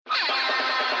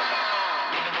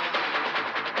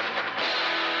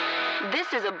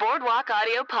This is a Boardwalk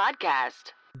Audio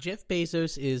podcast. Jeff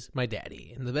Bezos is my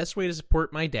daddy, and the best way to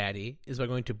support my daddy is by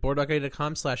going to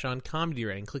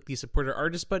boardwalkaudio.com/oncomedywriting. Click the support our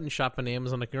artist button, shop on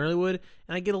Amazon like an early would,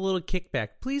 and I get a little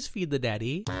kickback. Please feed the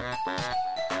daddy.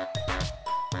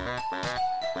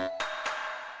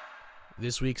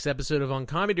 This week's episode of On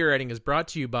Comedy Writing is brought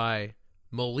to you by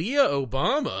Malia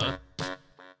Obama.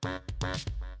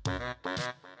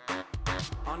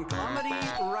 On comedy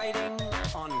writing,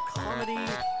 on comedy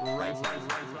writing.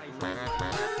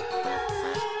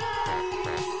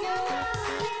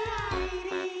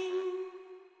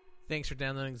 Thanks for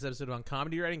downloading this episode of On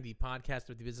Comedy Writing, the podcast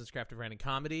of the business craft of writing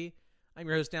comedy. I'm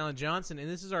your host, Alan Johnson, and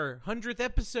this is our 100th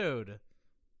episode.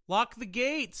 Lock the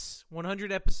gates!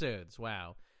 100 episodes.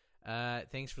 Wow.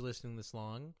 Thanks for listening this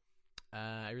long.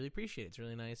 I really appreciate it. It's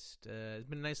really nice. It's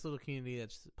been a nice little community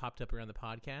that's popped up around the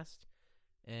podcast,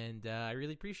 and I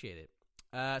really appreciate it.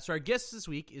 So our guest this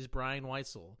week is Brian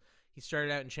Wysol. He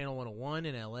started out in Channel 101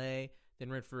 in LA, then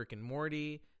wrote for Rick and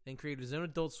Morty, then created his own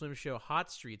Adult Swim show, Hot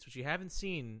Streets, which you haven't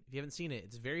seen. If you haven't seen it,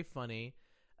 it's very funny.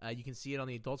 You can see it on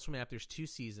the Adult Swim app. There's 2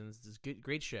 seasons. It's a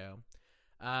great show.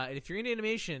 And if you're into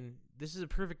animation, this is a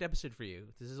perfect episode for you.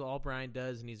 This is all Brian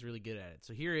does, and he's really good at it.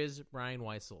 So here is Brian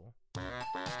Wysol.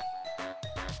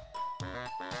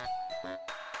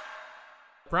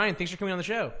 Brian, thanks for coming on the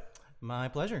show. My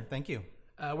pleasure. Thank you.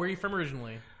 Where are you from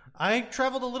originally? I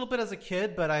traveled a little bit as a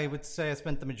kid, but I would say I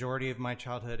spent the majority of my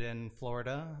childhood in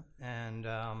Florida and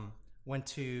went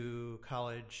to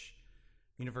college,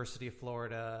 University of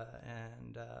Florida,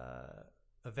 and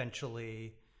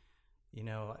eventually,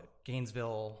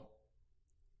 Gainesville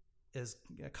is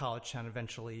a college town.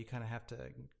 Eventually, you kind of have to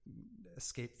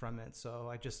escape from it. So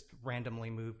I just randomly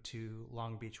moved to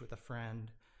Long Beach with a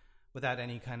friend without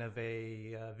any kind of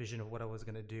a vision of what I was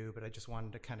going to do, but I just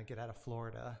wanted to kind of get out of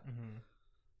Florida. Mm-hmm.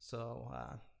 So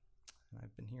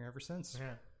I've been here ever since.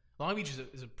 Yeah, Long Beach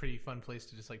is a pretty fun place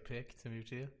to just pick to move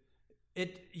to.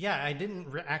 I didn't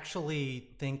actually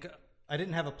think. I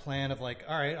didn't have a plan of all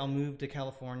right, I'll move to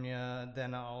California,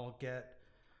 then I'll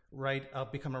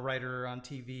become a writer on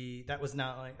TV. That was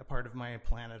not a part of my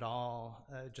plan at all.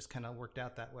 It just kind of worked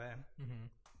out that way.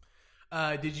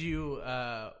 Mm-hmm. Did you?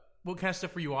 What kind of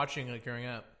stuff were you watching growing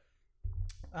up?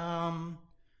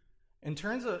 In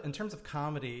terms of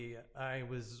comedy, I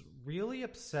was really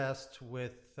obsessed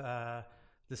with the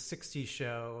 '60s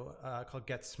show called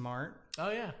Get Smart. Oh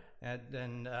yeah,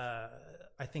 and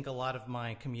I think a lot of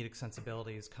my comedic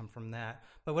sensibilities come from that.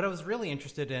 But what I was really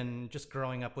interested in just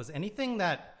growing up was anything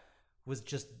that was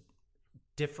just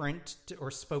different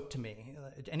or spoke to me.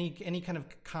 Any kind of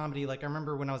comedy. I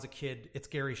remember when I was a kid, It's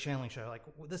Garry Shandling Show.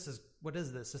 What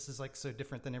is this? This is so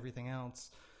different than everything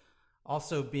else.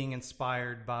 Also being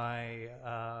inspired by,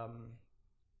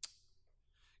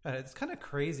 it's kind of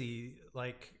crazy.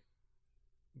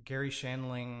 Garry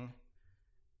Shandling,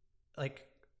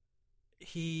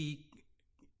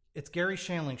 It's Garry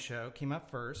Shandling Show came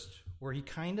out first, where he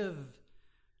kind of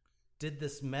did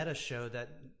this meta show that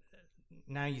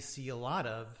now you see a lot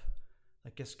of,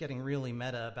 just getting really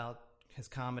meta about his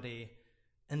comedy.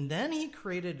 And then he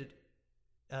created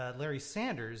Larry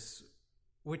Sanders,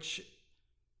 which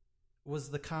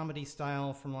was the comedy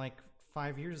style from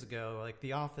 5 years ago,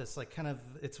 The Office.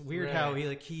 It's weird right. How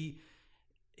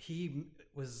he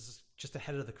was just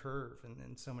ahead of the curve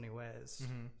in so many ways.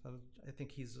 Mm-hmm. So I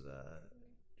think he's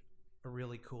a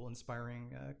really cool,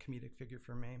 inspiring comedic figure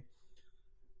for me.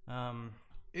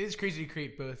 It is crazy to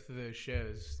create both of those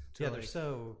shows. They're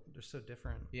so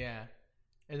different. Yeah,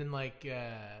 and then I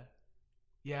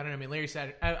don't know. I mean, Larry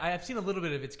Sanders. I've seen a little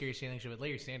bit of It's Garry Shandling Show, but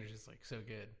Larry Sanders is so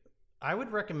good. I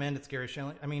would recommend It's Garry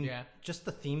Shandling. I mean, just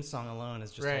the theme song alone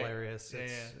is just hilarious.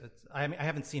 I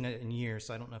haven't seen it in years,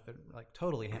 so I don't know if it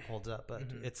totally holds up. But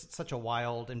mm-hmm. It's such a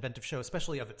wild, inventive show,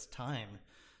 especially of its time,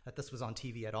 that this was on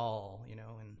TV at all.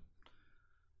 And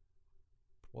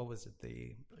what was it?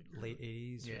 The late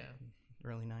 '80s,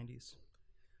 early '90s.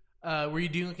 Were you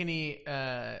doing any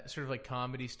sort of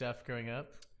comedy stuff growing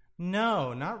up?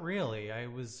 No, not really. I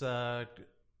was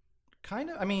kind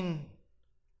of. I mean,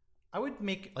 I would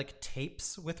make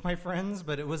tapes with my friends,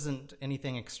 but it wasn't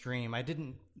anything extreme. I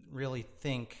didn't really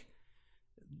think.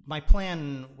 My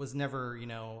plan was never,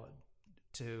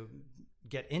 to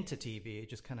get into TV. It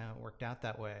just kind of worked out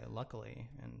that way, luckily.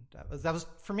 And that was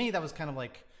for me. That was kind of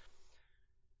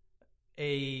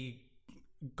a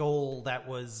goal that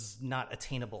was not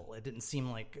attainable. It didn't seem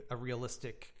like a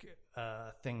realistic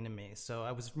thing to me. So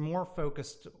I was more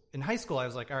focused in high school. I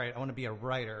was all right, I want to be a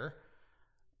writer.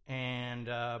 And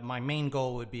my main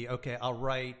goal would be, okay, I'll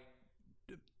write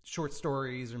short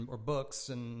stories or books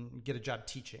and get a job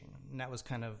teaching. And that was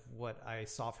kind of what I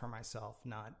saw for myself,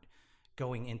 not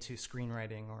going into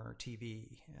screenwriting or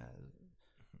TV,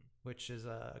 which is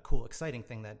a cool, exciting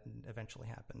thing that eventually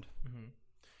happened. Mm-hmm.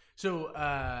 So,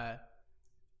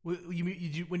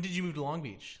 when did you move to Long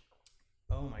Beach?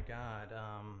 Oh my God.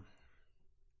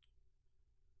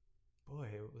 Boy,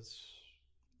 it was,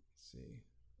 let's see,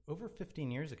 over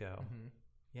 15 years ago. Mm-hmm.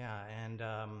 Yeah. And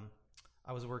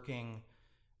I was working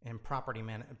in property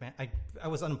management. I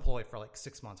was unemployed for like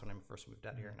 6 months when I first moved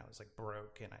out here, and I was like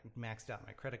broke, and I maxed out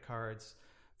my credit cards.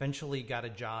 Eventually got a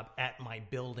job at my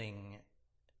building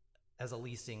as a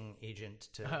leasing agent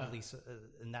to lease,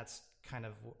 and that's kind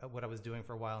of what I was doing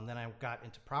for a while. And then I got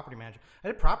into property management. I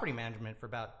did property management for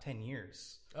about 10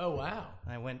 years. Oh, wow.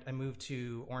 I moved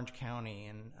to Orange County,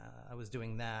 and I was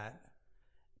doing that.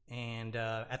 And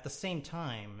at the same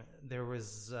time, there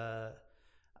was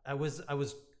I was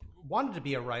wanted to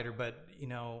be a writer, but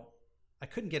I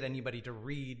couldn't get anybody to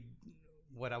read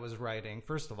what I was writing.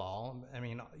 First of all, I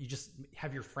mean, you just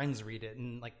have your friends read it,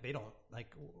 and like they don't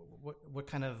like what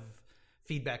kind of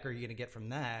feedback are you going to get from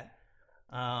that?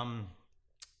 And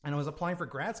I was applying for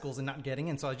grad schools and not getting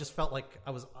in, so I just felt like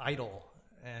I was idle,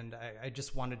 and I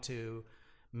just wanted to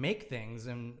make things.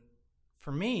 And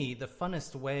for me, the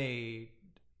funnest way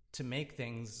to make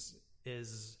things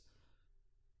is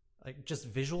like just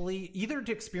visually, either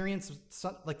to experience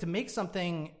like to make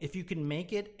something, if you can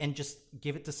make it and just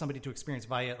give it to somebody to experience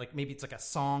via, like maybe it's like a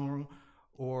song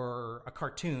or a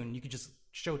cartoon, you could just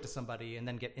show it to somebody and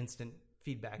then get instant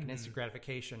feedback and instant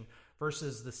gratification,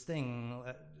 versus this thing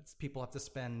that people have to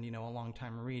spend a long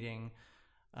time reading.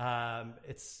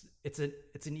 It's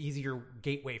an easier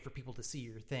gateway for people to see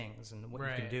your things and what you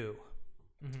can do.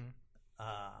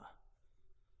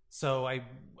 So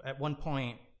at one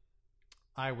point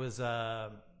I was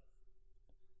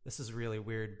this is really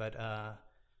weird, but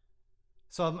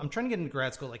so I'm trying to get into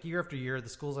grad school. Like year after year, the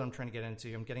schools that I'm trying to get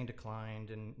into, I'm getting declined,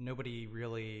 and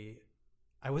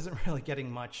I wasn't really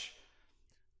getting much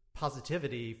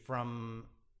positivity from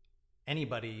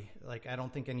anybody. Like I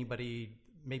don't think anybody,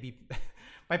 maybe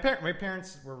my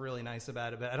parents were really nice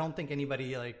about it, but I don't think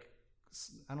anybody, I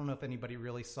don't know if anybody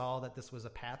really saw that this was a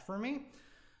path for me.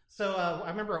 So I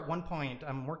remember at one point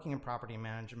I'm working in property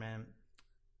management,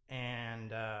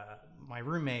 and my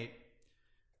roommate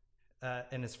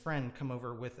and his friend come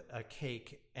over with a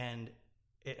cake, and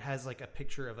it has like a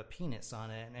picture of a penis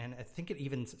on it, and I think it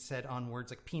even said on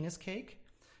words like penis cake.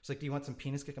 She's like, "Do you want some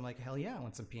penis cake?" I'm like, "Hell yeah, I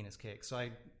want some penis cake." So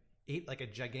I ate like a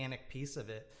gigantic piece of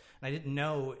it, and I didn't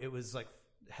know it was like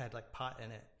had like pot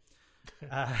in it.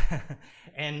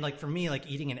 And like for me, like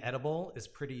eating an edible is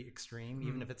pretty extreme,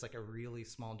 even if it's like a really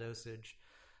small dosage.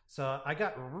 So I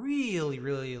got really,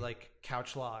 really like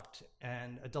couch locked,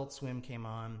 and Adult Swim came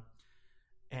on,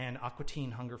 and Aqua Teen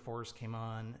Hunger Force came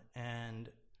on, and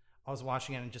I was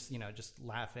watching it and just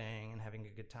laughing and having a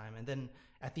good time. And then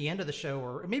at the end of the show,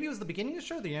 or maybe it was the beginning of the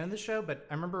show, or the end of the show, but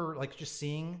I remember like just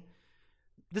seeing,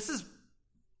 this is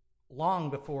long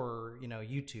before,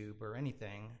 YouTube or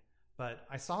anything, but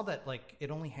I saw that like it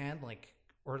only had like,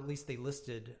 or at least they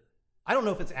listed, I don't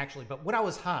know if it's actually, but when I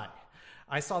was high,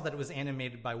 I saw that it was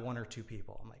animated by 1 or 2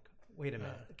 people. I'm like, wait a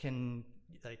minute,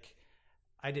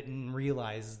 I didn't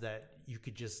realize that you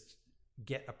could just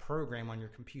get a program on your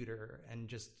computer and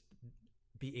just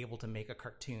be able to make a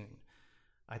cartoon.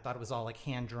 I thought it was all like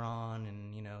hand drawn,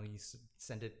 and you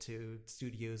send it to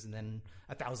studios and then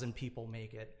 1,000 people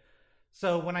make it.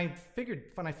 So when I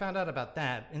found out about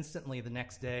that, instantly the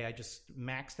next day I just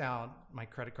maxed out my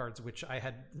credit cards, which I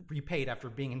had repaid after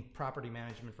being in property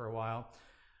management for a while.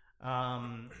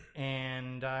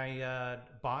 And I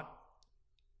bought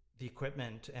the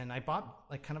equipment, and I bought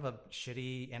like kind of a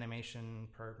shitty animation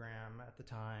program at the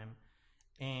time.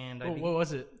 And what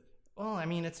was it? Well, I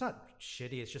mean, it's not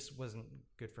shitty. It just wasn't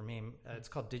good for me. It's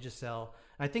called Digicel.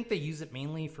 And I think they use it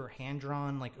mainly for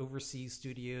hand-drawn, like overseas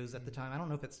studios at the time. I don't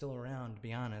know if it's still around, to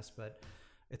be honest, but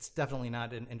it's definitely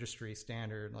not an industry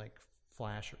standard like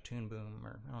Flash or Toon Boom,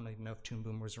 or I don't even know if Toon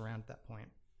Boom was around at that point.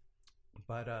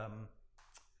 But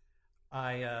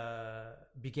I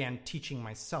began teaching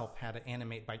myself how to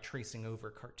animate by tracing over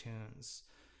cartoons.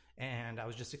 And I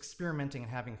was just experimenting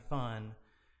and having fun.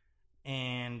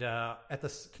 And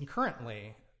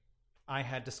concurrently, I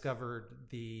had discovered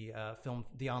the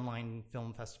online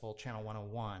film festival Channel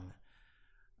 101,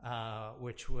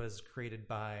 which was created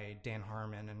by Dan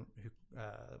Harmon, and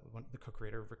the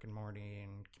co-creator of Rick and Morty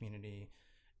and Community,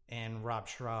 and Rob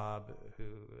Schraub,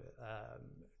 who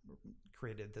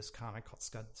created this comic called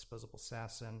Scud Disposable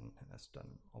Assassin, and has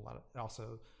done a lot of,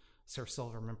 also Sarah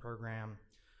Silverman program.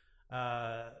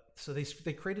 So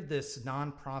they created this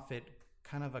nonprofit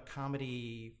kind of a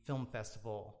comedy film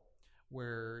festival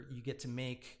where you get to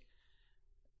make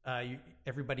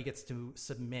everybody gets to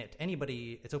submit.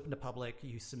 Anybody, it's open to public.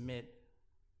 You submit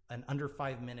an under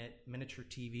 5-minute miniature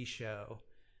TV show,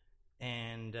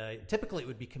 and typically it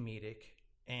would be comedic,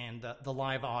 and the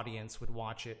live audience would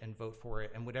watch it and vote for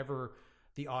it, and whatever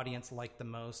the audience liked the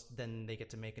most, then they get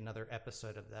to make another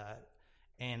episode of that.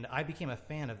 And I became a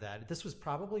fan of that. This was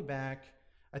probably back,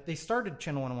 they started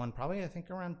Channel 101 probably, I think,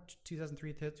 around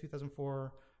 2003 to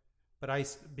 2004, but I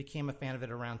became a fan of it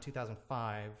around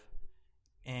 2005.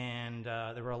 And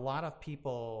there were a lot of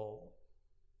people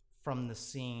from the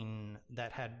scene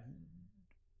that had,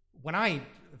 when I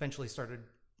eventually started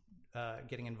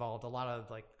getting involved, a lot of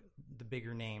like the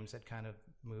bigger names had kind of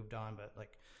moved on, but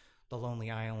like The Lonely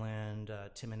Island,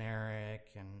 Tim and Eric,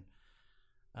 and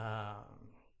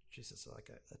Jesus, like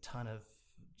a ton of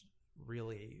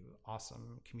really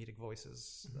awesome comedic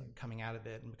voices coming out of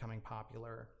it and becoming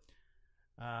popular.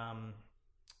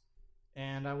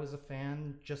 And I was a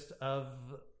fan just of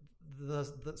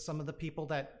the some of the people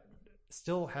that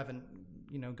still haven't,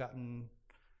 gotten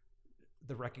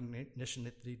the recognition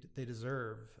that they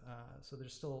deserve. So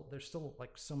there's still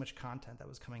like so much content that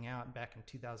was coming out back in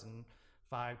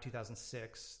 2005,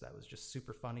 2006 that was just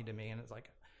super funny to me, and it's like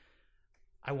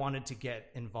I wanted to get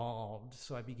involved,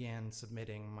 so I began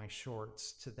submitting my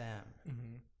shorts to them.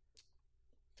 Mm-hmm.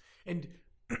 And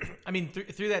I mean,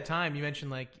 through that time, you mentioned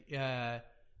like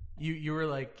you were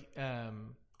like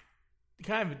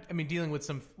kind of, I mean, dealing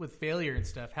with failure and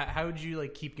stuff. How would you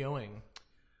like keep going?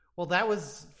 Well, that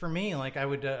was for me. Like I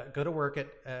would go to work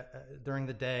during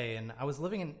the day, and I was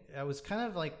kind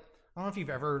of like, I don't know if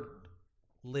you've ever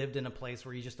lived in a place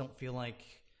where you just don't feel like,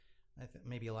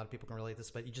 maybe a lot of people can relate to this,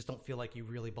 but you just don't feel like you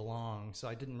really belong. So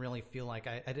I didn't really feel like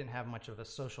I didn't have much of a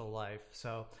social life.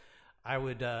 So I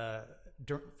would,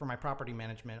 for my property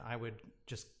management, I would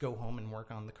just go home and work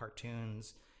on the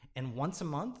cartoons. And once a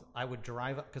month I would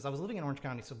drive up, because I was living in Orange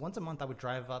County. So once a month I would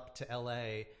drive up to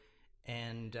LA,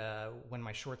 and when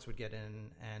my shorts would get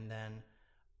in, and then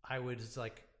I was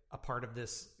like a part of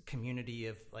this community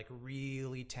of like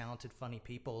really talented, funny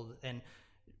people, and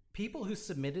people who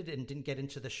submitted and didn't get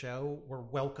into the show were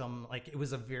welcome. Like it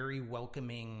was a very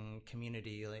welcoming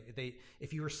community. Like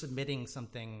if you were submitting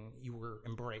something, you were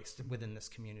embraced within this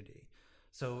community.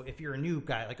 So if you're a new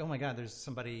guy, like, oh my God, there's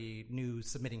somebody new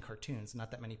submitting cartoons.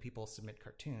 Not that many people submit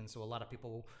cartoons. So a lot of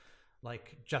people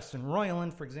like Justin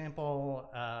Roiland, for example,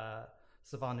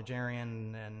 Savannah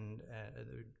Najarian, and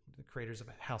the creators of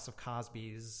House of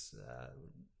Cosby's,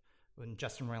 when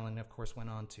Justin Roiland, of course, went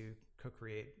on to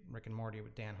co-create Rick and Morty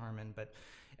with Dan Harmon. But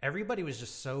everybody was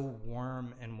just so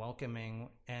warm and welcoming.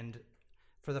 And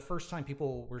for the first time,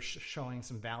 people were showing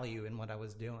some value in what I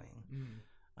was doing.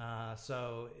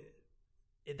 So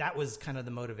that was kind of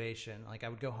the motivation. Like I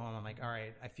would go home, I'm like, all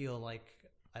right, I feel like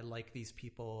I like these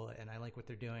people and I like what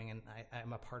they're doing, and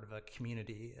I'm a part of a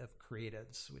community of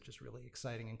creatives, which is really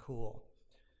exciting and cool.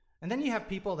 And then you have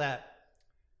people that,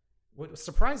 what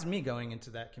surprised me going into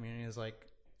that community is like,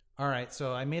 all right,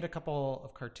 so I made a couple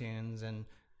of cartoons and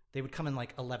they would come in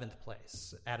like 11th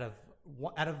place out of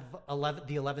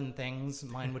 11 things.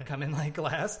 Mine would come in like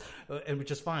last, and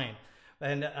which is fine.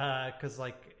 And because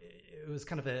like it was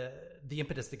kind of the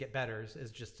impetus to get better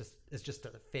is just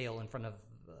to fail in front of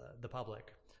the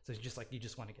public. So it's just like you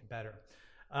just want to get better.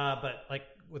 But like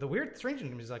with a weird, strange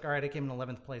thing, is like, all right, I came in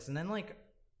 11th place, and then like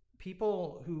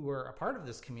people who were a part of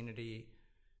this community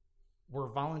were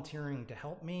volunteering to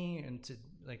help me, and to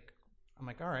like, I'm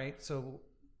like, all right. So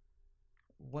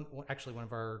one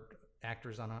of our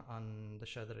actors on the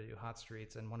show that I do, Hot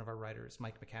Streets, and one of our writers,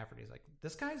 Mike McCafferty, is like,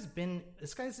 this guy's in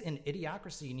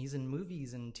Idiocracy, and he's in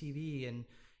movies and TV, and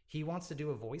he wants to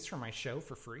do a voice for my show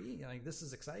for free. Like, this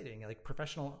is exciting. Like,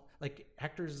 professional, like,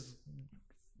 actors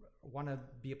want to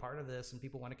be a part of this, and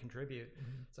people want to contribute.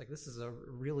 It's like, this is a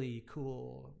really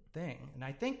cool thing. And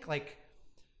I think like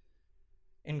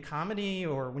in comedy,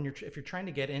 or if you're trying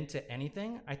to get into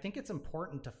anything, I think it's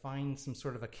important to find some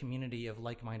sort of a community of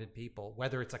like-minded people,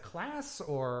 whether it's a class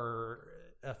or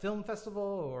a film festival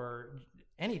or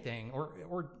anything,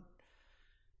 or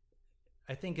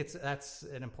I think that's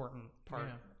an important part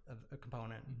of a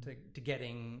component to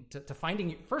getting to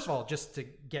finding, first of all, just to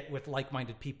get with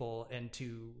like-minded people, and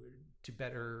to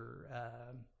better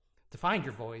to find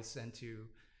your voice and to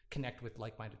connect with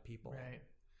like-minded people. Right.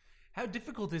 How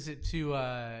difficult is it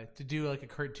to do like a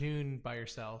cartoon by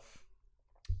yourself?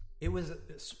 It was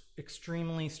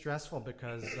extremely stressful,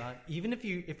 because even if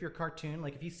your cartoon,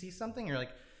 like if you see something, you're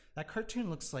like, that cartoon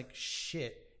looks like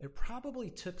shit, it probably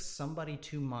took somebody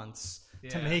 2 months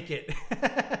to make it,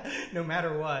 no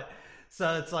matter what.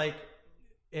 So it's like,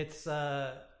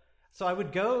 so I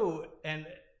would go, and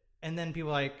then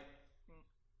people like,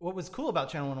 what was cool about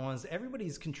Channel 101 is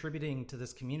everybody's contributing to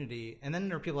this community. And then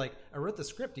there are people like, I wrote the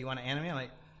script. Do you want to animate? I'm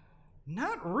like,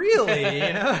 not really,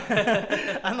 you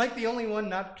know? I'm like the only one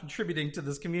not contributing to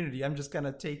this community. I'm just kind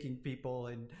of taking people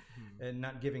and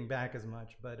not giving back as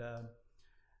much. But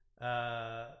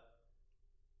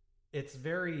it's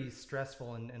very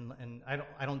stressful, and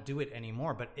I don't do it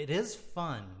anymore. But it is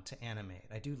fun to animate.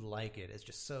 I do like it. It's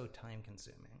just so time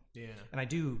consuming. Yeah. And I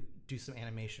do some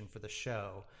animation for the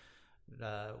show,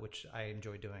 which I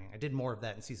enjoy doing. I did more of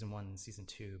that in season 1 and season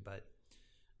 2, but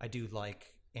I do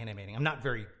like animating. I'm not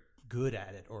very good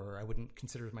at it, or I wouldn't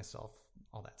consider myself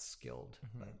all that skilled,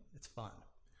 but it's fun.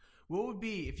 What would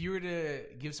be, if you were to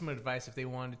give someone advice if they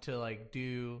wanted to like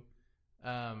do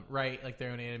write like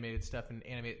their own animated stuff and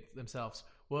animate themselves,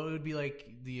 what would be like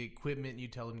the equipment you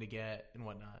tell them to get and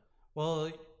whatnot?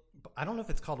 Well, I don't know if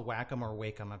it's called Wacom or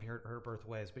Wacom. I've heard both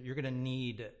ways, but you're going to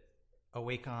need a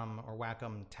Wacom or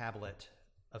Wacom tablet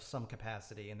of some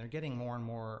capacity, and they're getting more and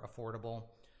more affordable.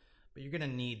 But you're going to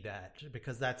need that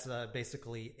because that's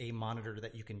basically a monitor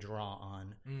that you can draw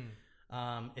on.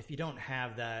 If you don't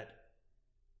have that,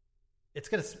 it's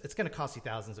gonna cost you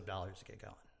thousands of dollars to get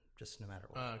going, just no matter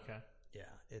what. Oh, okay. Yeah,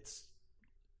 it's.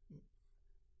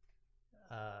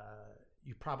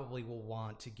 You probably will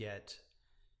want to get.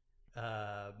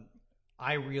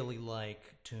 I really like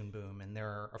Toon Boom, and there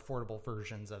are affordable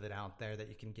versions of it out there that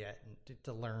you can get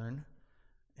to learn.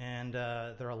 And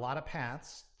there are a lot of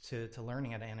paths to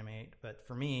learning how to animate. But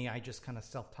for me, I just kind of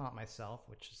self-taught myself,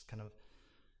 which is kind of,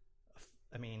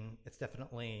 I mean, it's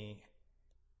definitely,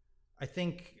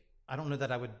 I don't know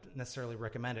that I would necessarily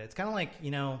recommend it. It's kind of like, you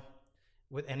know,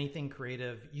 with anything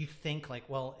creative, you think like,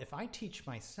 well, if I teach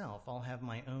myself, I'll have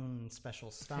my own special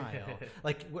style.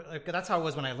 like that's how it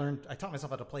was when I taught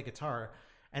myself how to play guitar.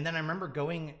 And then I remember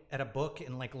going at a book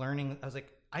and like learning, I was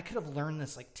like, I could have learned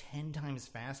this like 10 times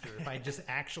faster if I just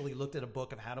actually looked at a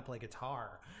book of how to play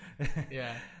guitar.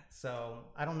 Yeah. So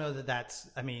I don't know that that's,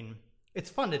 I mean, it's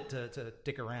fun to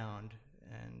dick around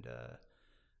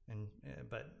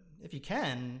but if you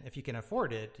can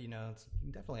afford it, you know,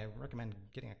 definitely I recommend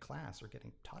getting a class or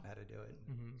getting taught how to do it.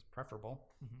 It's preferable.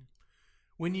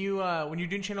 When you're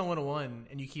doing Channel 101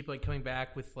 and you keep like coming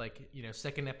back with like, you know,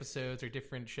 second episodes or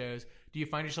different shows, do you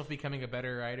find yourself becoming a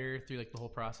better writer through like the whole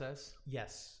process?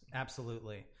 Yes,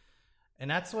 absolutely. And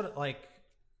that's what, like,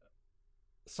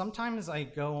 sometimes I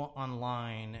go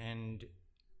online and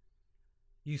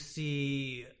you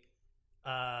see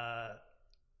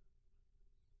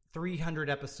 300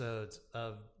 episodes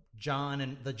of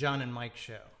the John and Mike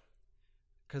show.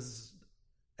 Because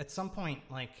at some point,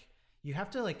 like, you have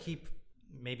to like keep,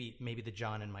 maybe the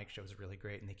John and Mike show is really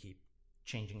great and they keep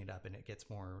changing it up and it gets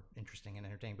more interesting and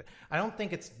entertaining. But I don't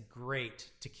think it's great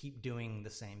to keep doing the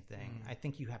same thing. I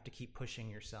think you have to keep pushing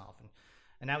yourself.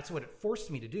 And that's what it forced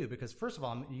me to do, because first of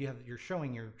all, you're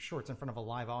showing your shorts in front of a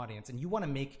live audience and you want to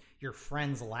make your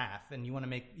friends laugh and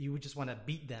you just want to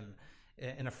beat them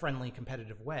in a friendly,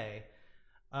 competitive way.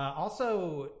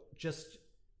 Also, just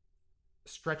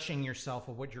stretching yourself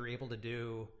of what you're able to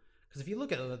do. Because if you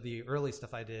look at the early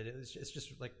stuff I did, it's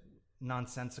just like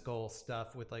nonsensical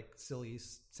stuff with like silly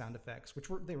sound effects, which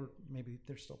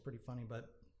they're still pretty funny, but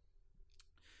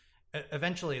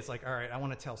eventually it's like, all right, I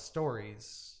want to tell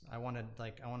stories. I want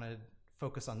to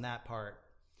focus on that part.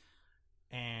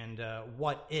 And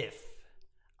what if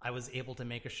I was able to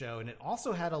make a show and it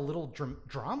also had a little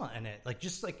drama in it? Like,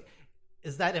 just like,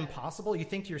 is that impossible? You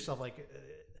think to yourself like,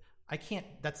 I can't,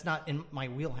 that's not in my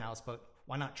wheelhouse, but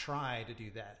why not try to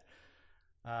do that?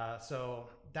 So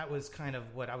that was kind of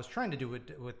what I was trying to do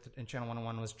in Channel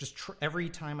 101 was just every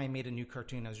time I made a new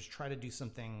cartoon, I was just trying to do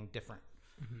something different.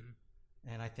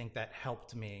 And I think that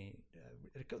helped me.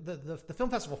 The film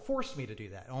festival forced me to do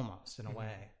that almost in a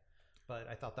way. But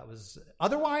I thought that was,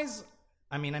 otherwise,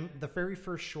 I mean, the very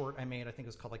first short I made, I think it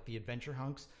was called like The Adventure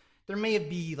Hunks. There may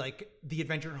be like The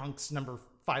Adventure Hunks number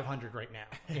 500 right now,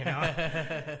 you know,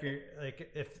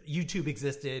 if YouTube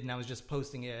existed and I was just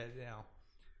posting it, you know.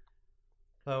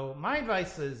 So my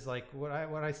advice is like what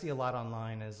I see a lot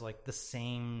online is like the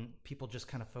same people just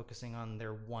kind of focusing on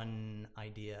their one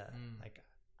idea. Like,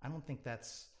 I don't think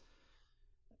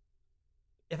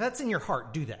if that's in your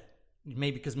heart, do that.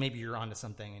 Because maybe you're onto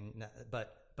something.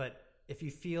 But if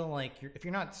you feel like if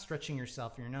you're not stretching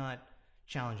yourself, you're not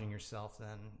challenging yourself,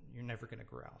 then you're never going to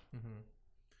grow.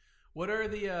 What are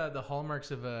the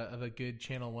hallmarks of a good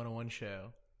Channel 101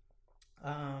 show?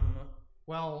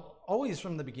 Well, always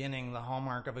from the beginning, the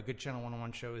hallmark of a good Channel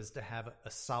 101 show is to have a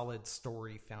solid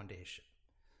story foundation.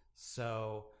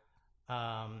 So,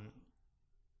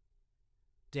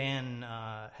 Dan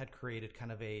had created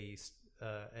kind of it's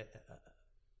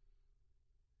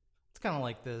kind of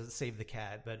like the Save the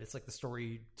Cat, but it's like the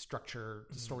story structure,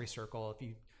 the story circle. If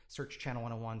you search Channel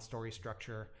 101 story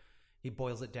structure, he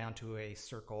boils it down to a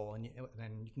circle, and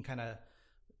you can kind of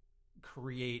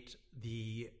create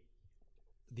the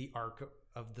arc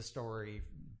of the story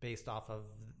based off of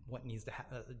what needs to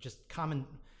just common.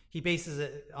 He bases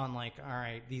it on like, all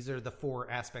right, these are the 4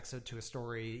 aspects to a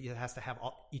story. It has to have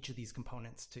each of these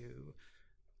components to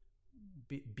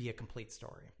be a complete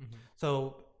story.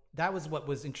 So that was what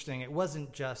was interesting. It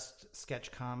wasn't just sketch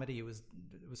comedy. It was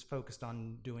focused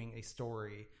on doing a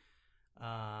story. But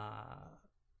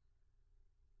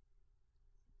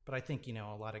I think,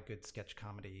 a lot of good sketch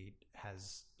comedy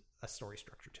has a story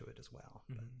structure to it as well.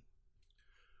 Mm-hmm.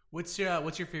 What's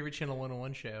your favorite Channel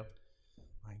 101 show?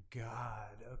 My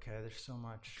God. Okay, there's so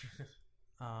much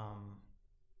out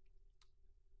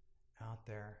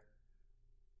there.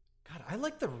 God, I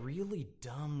like the really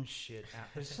dumb shit.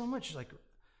 There's so much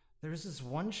there's this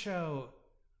one show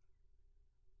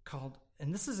called,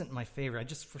 and this isn't my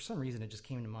favorite. For some reason it just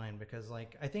came to mind because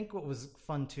I think what was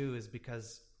fun too is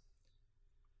because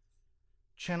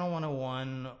Channel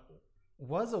 101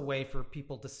 was a way for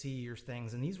people to see your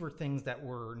things, and these were things that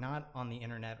were not on the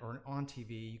internet or on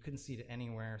TV. You couldn't see it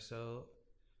anywhere. So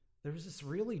there was this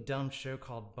really dumb show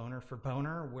called Boner for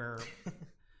Boner where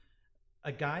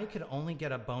a guy could only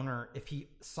get a boner if he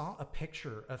saw a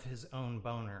picture of his own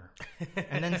boner.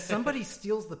 And then somebody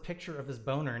steals the picture of his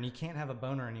boner and he can't have a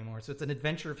boner anymore. So it's an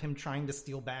adventure of him trying to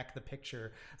steal back the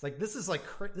picture. It's like, this is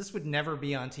this would never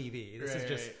be on TV. This is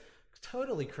just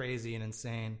totally crazy and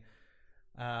insane.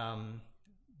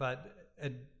 But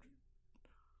it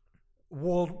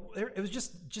was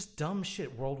just dumb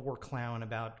shit. World War Clown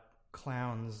about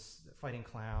clowns fighting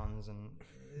clowns, and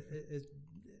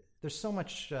there's so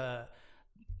much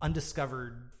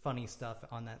undiscovered funny stuff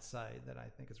on that side that I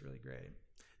think is really great.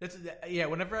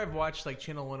 Whenever I've watched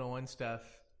Channel 101 stuff,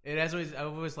 I've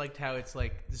always liked how it's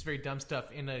this very dumb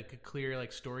stuff in a clear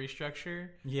story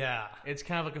structure. Yeah, it's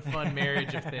kind of a fun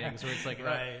marriage of things where it's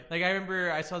right. I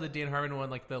remember I saw the Dan Harmon one,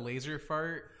 the laser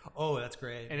fart. Oh, that's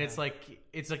great. And it's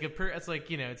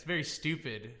it's very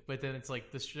stupid, but then it's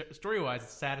the story wise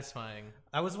it's satisfying.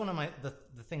 That was one of the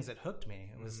things that hooked me.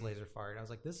 It was laser fart. I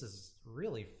was like, this is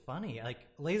really funny.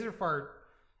 Laser fart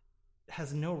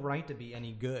has no right to be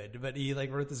any good, but he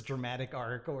wrote this dramatic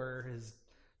arc where his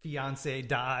fiance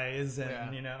dies, and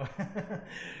I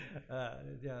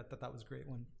thought that was a great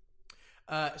one.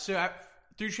 So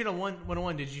through Channel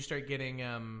 101, did you start getting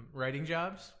writing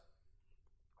jobs?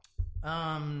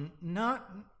 Not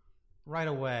right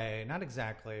away, not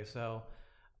exactly. So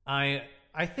I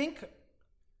think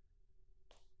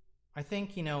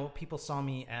people saw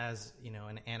me as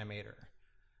an animator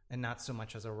and not so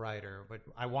much as a writer, but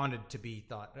I wanted to be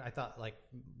I thought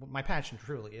my passion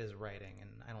truly is writing, and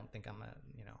I don't think I'm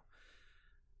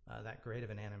that great of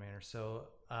an animator. So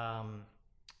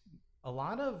a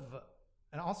lot of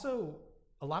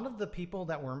the people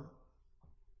that were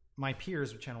my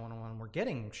peers with Channel 101 were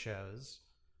getting shows,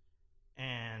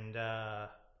 and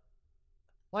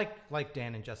like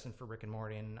Dan and Justin for Rick and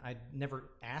Morty, and I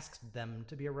never asked them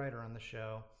to be a writer on the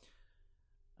show.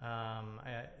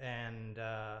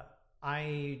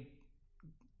 I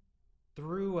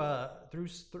through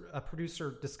a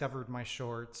producer discovered my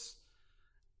shorts,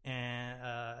 and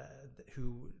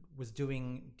who was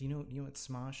doing, do you know what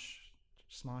Smosh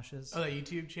is? Oh, that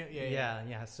YouTube channel?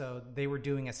 Yeah. So they were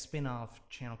doing a spin-off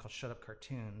channel called Shut Up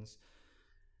Cartoons,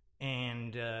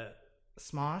 and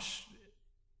Smosh,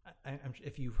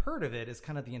 if you've heard of it, is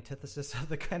kind of the antithesis of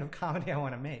the kind of comedy I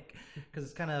want to make, because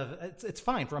it's kind of it's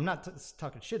fine for, I'm not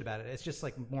talking shit about it. It's just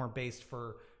more based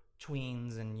for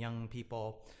tweens and young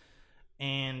people.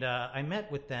 And I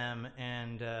met with them,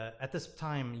 and at this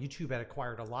time, YouTube had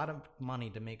acquired a lot of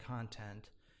money to make content,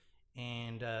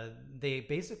 and they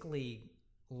basically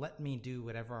let me do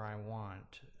whatever I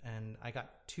want. And I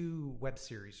got 2 web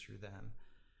series through them,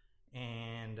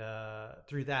 and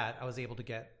through that, I was able to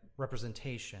get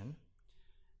representation.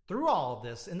 Through all of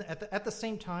this, and at the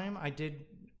same time, I did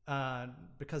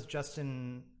because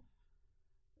Justin,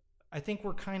 I think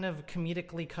we're kind of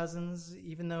comedically cousins,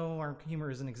 even though our humor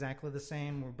isn't exactly the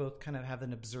same. We both kind of have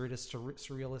an absurdist,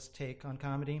 surrealist take on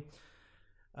comedy.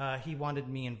 He wanted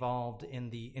me involved in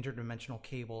the interdimensional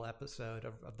cable episode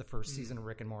of the first season of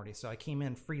Rick and Morty. So I came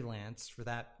in freelance for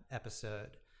that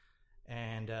episode.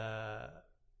 And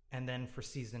then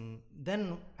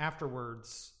then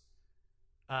afterwards,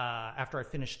 after I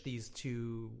finished these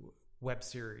 2 web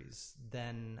series,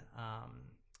 then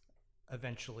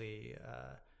eventually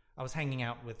I was hanging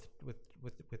out with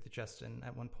Justin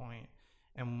at one point,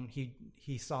 and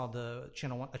he saw a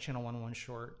Channel 101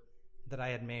 short that I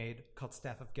had made called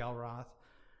Staff of Gelroth,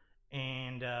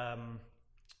 and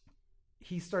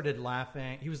he started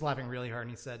laughing. He was laughing really hard,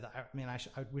 and he said,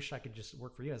 I wish I could just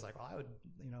work for you. I was like, well, I would,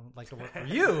 like to work for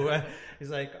you. He's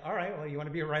like, all right, well, you want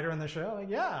to be a writer on the show? I'm like,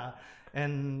 yeah.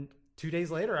 And 2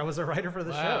 days later, I was a writer for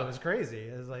the show. It was crazy.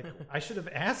 It was like, I should have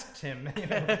asked him,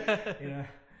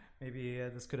 maybe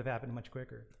this could have happened much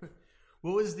quicker.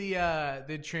 What was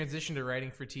the transition to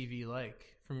writing for TV like?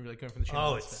 From like going from the show?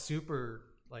 Oh, it's super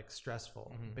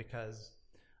stressful because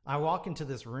I walk into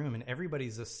this room and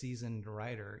everybody's a seasoned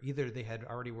writer. Either they had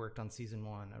already worked on season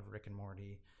 1 of Rick and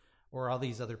Morty, or all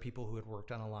these other people who had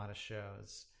worked on a lot of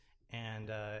shows, and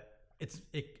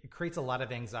it creates a lot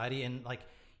of anxiety. And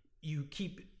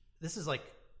this is like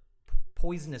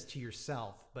poisonous to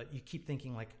yourself, but you keep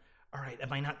thinking like, all right,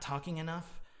 am I not talking enough?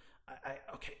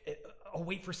 I'll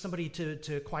wait for somebody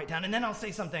to quiet down, and then I'll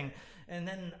say something, and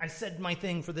then I said my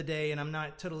thing for the day, and I'm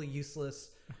not totally useless.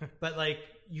 But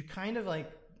you kind of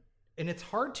and it's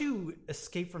hard to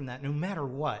escape from that no matter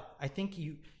what. I think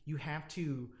you have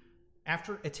to,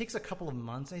 after it takes a couple of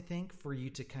months, I think, for you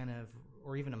to kind of,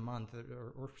 or even a month,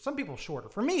 or some people shorter.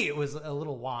 For me, it was a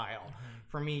little while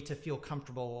for me to feel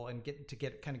comfortable and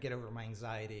get over my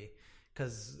anxiety.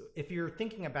 Because if you're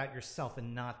thinking about yourself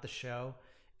and not the show,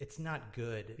 it's not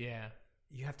good. Yeah.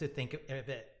 You have to think of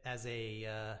it as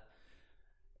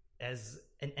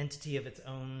an entity of its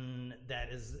own that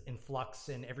is in flux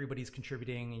and everybody's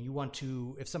contributing, and you want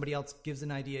to, if somebody else gives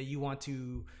an idea, you want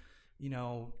to,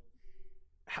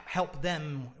 help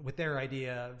them with their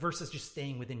idea versus just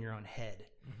staying within your own head,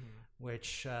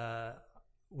 which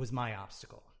was my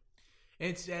obstacle.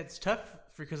 It's tough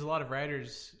because a lot of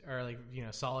writers are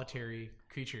solitary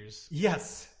creatures.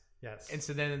 Yes. And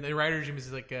so then the writer's room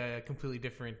is like a completely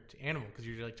different animal because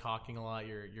you're talking a lot.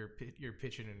 You're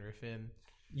pitching and riffing.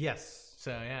 Yes.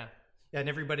 So yeah. Yeah, and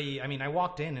everybody. I mean, I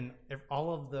walked in and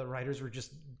all of the writers were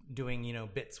just doing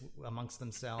bits amongst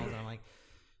themselves. And I'm like,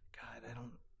 God, I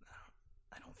don't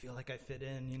feel like I fit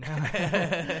in.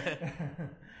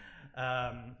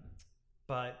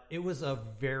 But it was a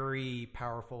very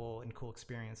powerful and cool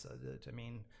experience. I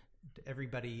mean,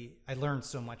 everybody. I learned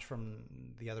so much from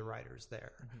the other writers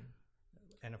there,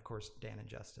 and of course Dan and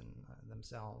Justin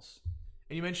themselves.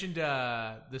 And you mentioned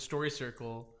the story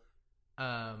circle.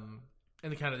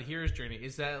 And the kind of the hero's journey,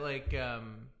 is that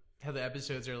how the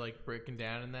episodes are broken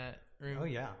down in that room? Oh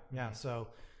yeah. So,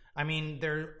 I mean,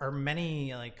 there are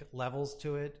many levels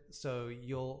to it. So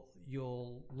you'll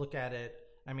look at it.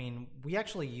 I mean, we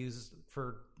actually use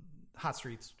for Hot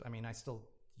Streets. I mean, I still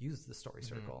use the story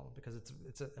circle because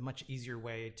it's a much easier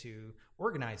way to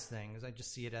organize things. I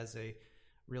just see it as a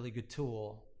really good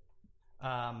tool.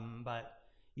 But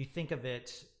you think of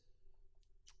it.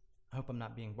 I hope I'm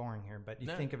not being boring here, but you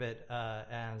think of it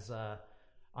as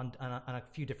on a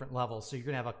few different levels. So you're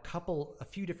going to have a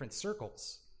few different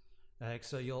circles.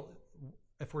 So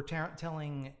if we're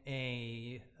telling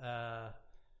a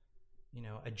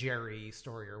Jerry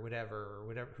story or whatever,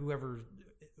 whoever.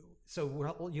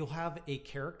 So you'll have a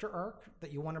character arc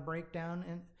that you want to break down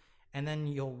and then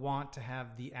you'll want to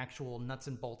have the actual nuts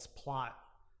and bolts plot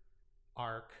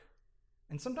arc,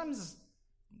 and sometimes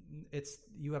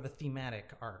you have a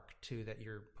thematic arc too that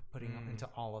you're putting into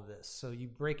all of this. So you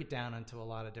break it down into a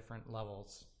lot of different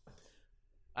levels.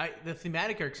 The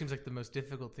thematic arc seems like the most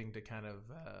difficult thing to kind of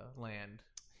land.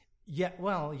 Yeah,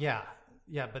 well, yeah.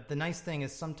 But the nice thing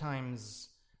is sometimes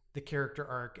the character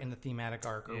arc and the thematic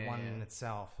arc are one in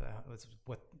itself. It's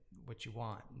what you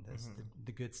want. That's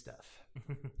the good stuff.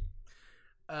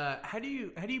 How do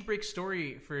you break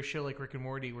story for a show like Rick and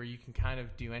Morty where you can kind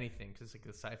of do anything because it's like the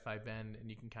sci-fi bend and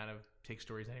you can kind of take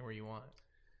stories anywhere you want?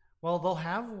 Well, they'll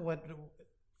have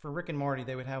for Rick and Morty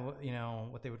they would have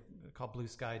what they would call blue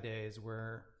sky days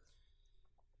where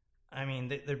I mean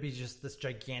there'd be just this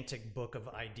gigantic book of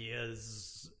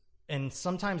ideas, and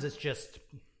sometimes it's just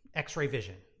X-ray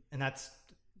vision and that's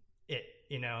it,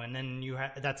 and then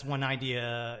that's one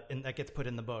idea and that gets put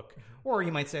in the book. Or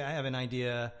you might say I have an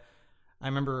idea. I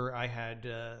remember I had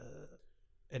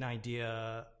an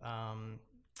idea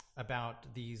about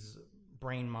these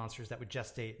brain monsters that would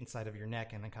gestate inside of your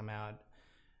neck and then come out,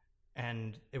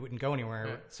 and it wouldn't go anywhere.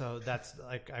 Yeah. So that's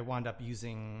I wound up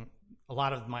using a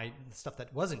lot of my stuff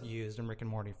that wasn't used in Rick and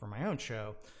Morty for my own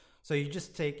show. So you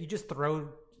just throw,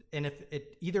 and if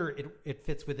it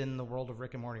fits within the world of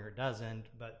Rick and Morty or it doesn't,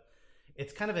 but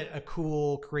it's kind of a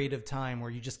cool creative time where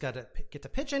you just get to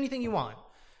pitch anything you want.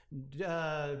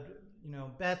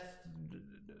 Beth,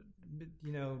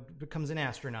 becomes an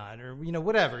astronaut or,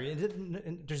 whatever.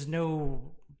 There's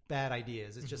no bad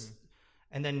ideas. It's just,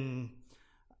 and then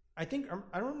I think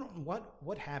I don't know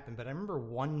what happened, but I remember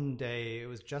one day it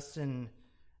was Justin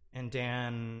and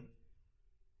Dan.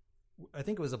 I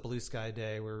think it was a Blue Sky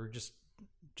day where we were just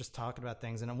talking about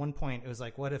things, and at one point it was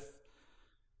like, what if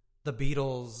the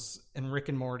Beatles and Rick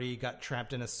and Morty got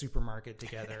trapped in a supermarket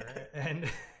together? and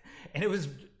it was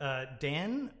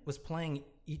Dan was playing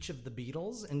each of the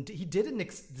Beatles, and he did a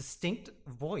distinct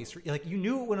voice, like you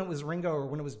knew when it was Ringo or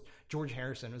when it was George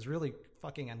Harrison. It was really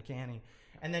fucking uncanny.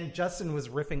 And then Justin was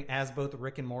riffing as both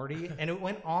Rick and Morty, and it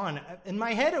went on. In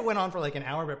my head, it went on for like an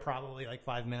hour, but probably like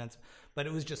 5 minutes. But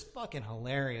it was just fucking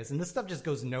hilarious. And this stuff just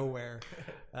goes nowhere.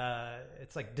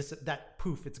 It's like that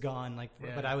poof, it's gone. Like,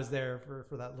 but I was there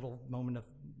for that little moment of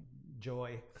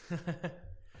joy.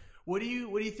 What do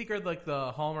you think are like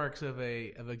the hallmarks of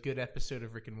a good episode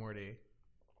of Rick and Morty?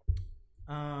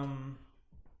 No,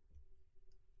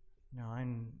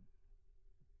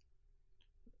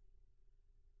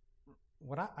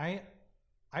 what I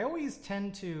always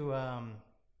tend to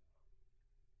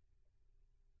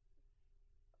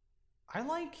I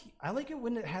like it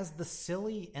when it has the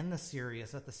silly and the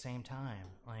serious at the same time.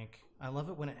 Like I love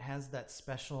it when it has that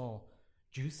special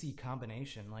juicy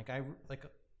combination. Like a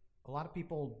lot of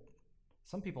people,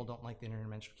 some people don't like the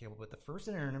interdimensional cable, but the first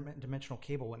interdimensional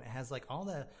cable, when it has like all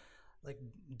the like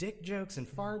dick jokes and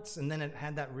farts, and then it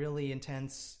had that really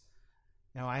intense.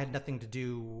 Now, I had nothing to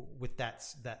do with that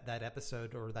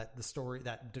episode or the story,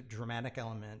 that dramatic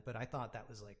element, but I thought that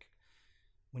was like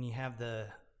when you have the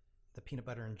peanut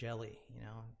butter and jelly, you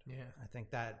know. Yeah, I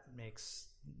think that makes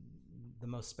the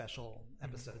most special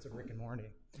episodes of Rick and Morty.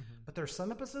 But there's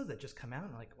some episodes that just come out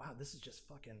and like, wow, this is just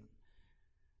fucking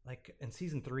like in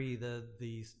season 3,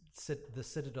 the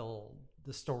Citadel,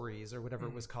 the stories or whatever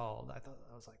it was called. I thought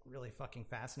that was like really fucking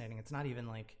fascinating. It's not even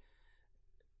like.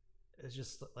 It's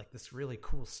just like this really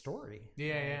cool story.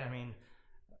 Yeah. I mean,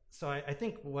 so I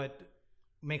think what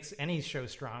makes any show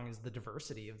strong is the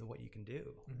diversity of what you can do.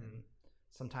 And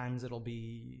sometimes it'll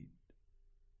be,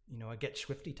 you know, a Get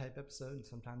Swifty type episode, and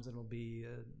sometimes it'll be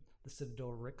the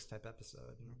Citadel Ricks type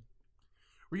episode.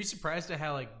 Were you surprised at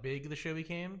how like big the show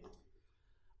became?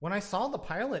 When I saw the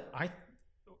pilot, I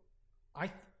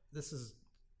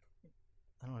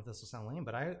don't know if this will sound lame,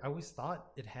 but I always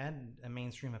thought it had a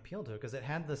mainstream appeal to it because it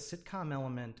had the sitcom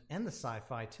element and the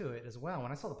sci-fi to it as well.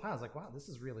 When I saw the pilot, I was like, wow, this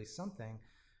is really something.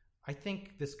 I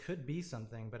think this could be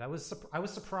something, but I was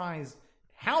surprised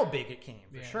how big it came,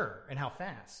 for sure, and how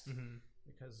fast.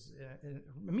 Because it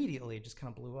immediately just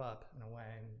kind of blew up in a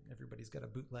way, and everybody's got a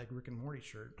bootleg Rick and Morty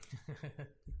shirt.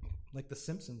 Like The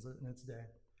Simpsons in its day.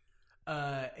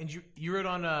 And you wrote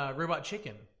on Robot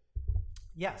Chicken.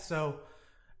 Yeah, so...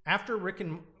 After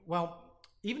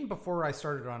even before I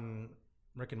started on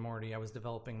Rick and Morty, I was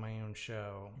developing my own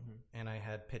show, and I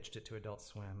had pitched it to Adult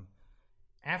Swim.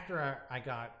 After I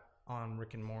got on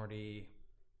Rick and Morty,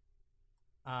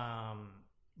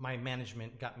 my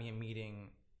management got me a meeting.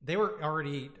 They were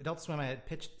already Adult Swim. I had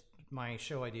pitched my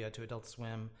show idea to Adult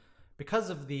Swim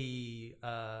because of the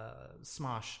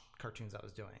Smosh cartoons I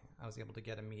was doing. I was able to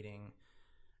get a meeting,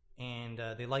 and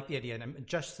they liked the idea. And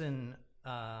Justin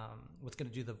was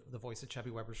going to do the voice of Chubby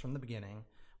Webbers from the beginning,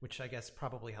 which I guess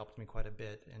probably helped me quite a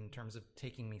bit in terms of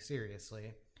taking me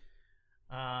seriously.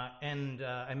 And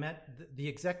I met the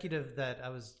executive that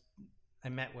I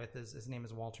met with. His name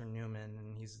is Walter Newman,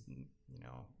 and he's, you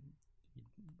know,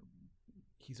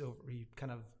 he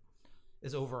kind of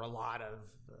is over a lot of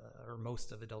or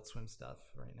most of Adult Swim stuff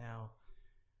right now.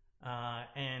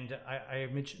 And I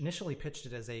initially pitched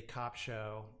it as a cop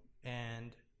show,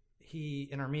 and he,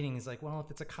 in our meeting, he's like, well,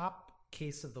 if it's a cop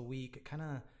case of the week, it kind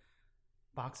of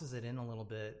boxes it in a little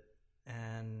bit.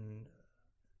 And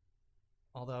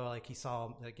although like he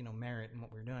saw like, you know, merit in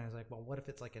what we were doing, I was like, well, what if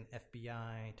it's like an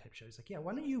FBI type show? He's like, yeah,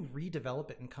 why don't you redevelop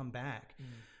it and come back?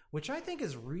 Which I think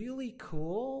is really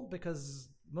cool, because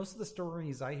most of the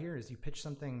stories I hear is you pitch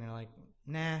something and they're like,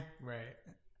 nah. Right.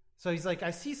 So he's like,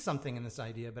 I see something in this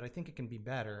idea, but I think it can be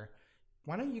better.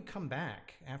 Why don't you come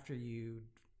back after you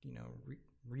know,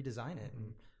 redesign it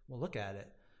and we'll look at it.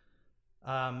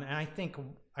 And I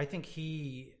think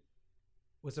he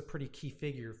was a pretty key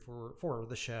figure for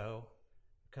the show,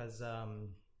 because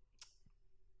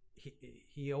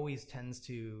he always tends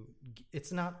to,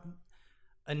 it's not,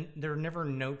 and there are never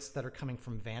notes that are coming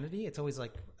from vanity. It's always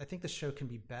like, I think the show can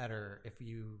be better if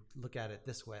you look at it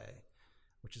this way,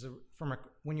 which is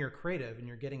when you're creative and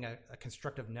you're getting a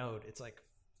constructive note, it's like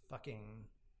fucking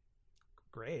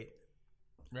great.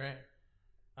 Right.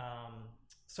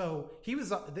 So he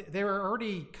was, they were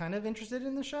already kind of interested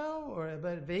in the show,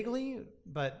 but vaguely,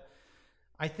 but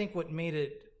I think what made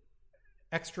it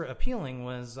extra appealing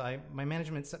was my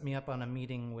management set me up on a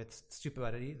meeting with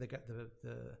Stupidity, the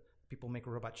people make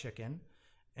Robot Chicken,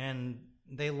 and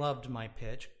they loved my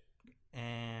pitch,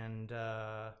 and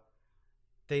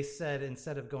they said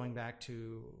instead of going back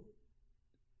to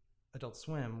Adult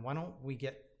Swim, why don't we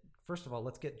first of all,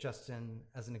 let's get Justin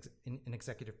as an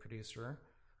executive producer,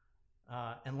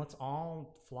 and let's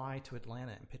all fly to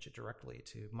Atlanta and pitch it directly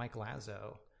to Mike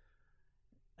Lazo,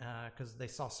 because they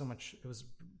saw so much.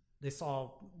 They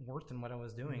saw worth in what I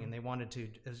was doing, and they wanted to.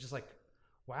 It was just like,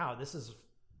 wow, this is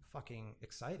fucking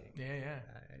exciting. Yeah.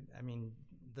 I mean,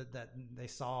 that they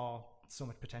saw so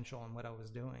much potential in what I was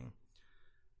doing.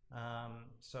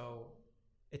 So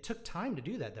it took time to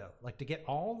do that, though. Like to get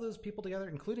all those people together,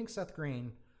 including Seth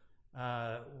Green,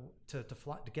 to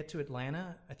fly to get to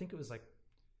Atlanta. I think it was like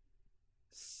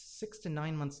 6 to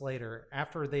 9 months later,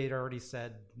 after they'd already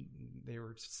said they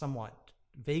were somewhat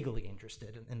vaguely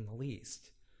interested in the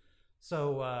least.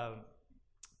 So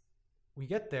we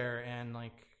get there, and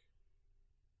like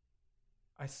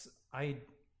I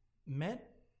met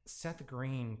Seth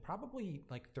Green probably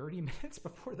like 30 minutes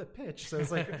before the pitch. So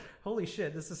it's like, holy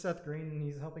shit, this is Seth Green, and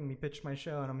he's helping me pitch my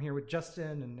show, and I'm here with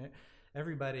Justin and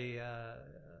everybody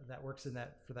that works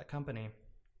for that company.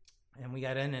 And we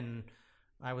got in, and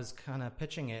I was kind of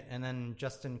pitching it, and then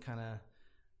Justin kind of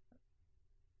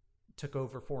took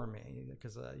over for me,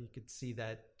 because you could see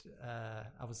that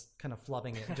I was kind of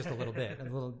flubbing it just a little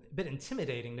bit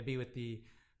intimidating to be with the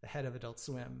head of Adult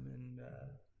Swim, and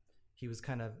he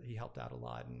helped out a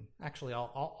lot, and actually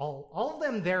all of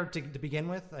them there to begin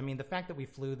with. I mean, the fact that we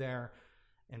flew there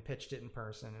and pitched it in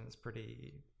person is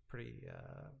pretty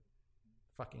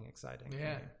fucking exciting.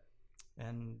 Yeah.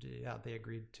 And yeah, they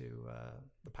agreed to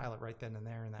the pilot right then and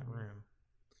there in that room.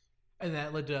 And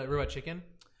that led to Robot Chicken?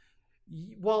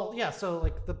 Well, yeah. So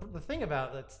like the thing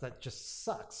about that just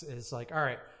sucks is like, all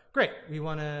right, great, we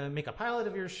want to make a pilot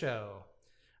of your show.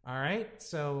 All right,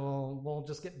 so we'll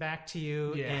just get back to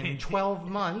you in 12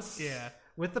 months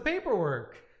with the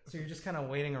paperwork. So you're just kind of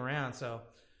waiting around. So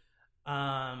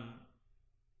at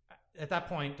that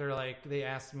point, they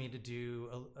asked me to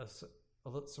do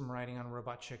some writing on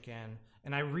Robot Chicken,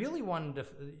 and I really wanted to.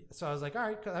 So I was like, all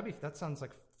right, that sounds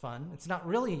like fun. It's not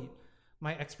really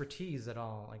my expertise at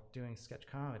all, like doing sketch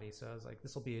comedy. So I was like,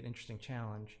 this will be an interesting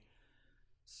challenge.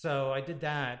 So I did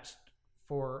that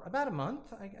for about a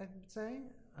month, I would say.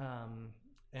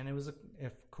 And it was a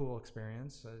cool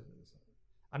experience.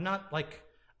 I'm not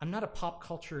a pop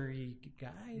culture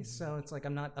guy, so it's like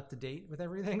I'm not up to date with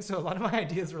everything. So a lot of my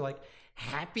ideas were like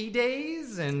Happy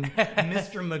Days and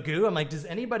Mr. Magoo. I'm like, does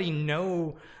anybody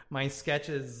know my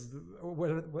sketches?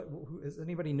 Does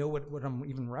anybody know what I'm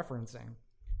even referencing?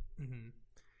 Mm-hmm.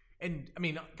 And I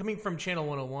mean, coming from Channel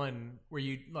 101, where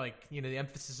you the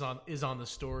emphasis is on the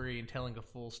story and telling a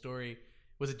full story,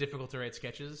 was it difficult to write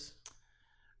sketches?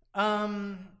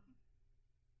 I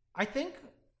think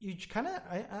you kind of.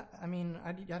 I mean,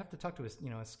 I'd have to talk to a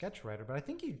sketch writer, but I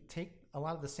think you take a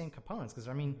lot of the same components, because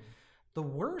I mean, the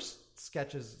worst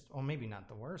sketches, or maybe not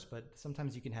the worst, but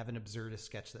sometimes you can have an absurdist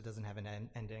sketch that doesn't have an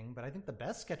ending. But I think the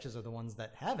best sketches are the ones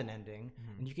that have an ending,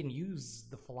 and you can use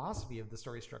the philosophy of the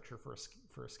story structure for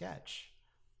a sketch.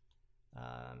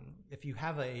 If you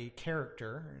have a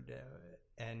character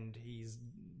and he's,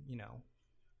 and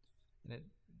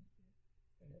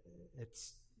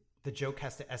it's the joke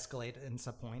has to escalate at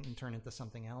some point and turn into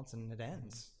something else, and it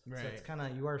ends. Right. So it's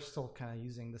you are still kind of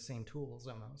using the same tools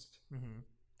almost. Mm-hmm.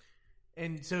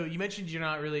 And so you mentioned you're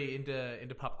not really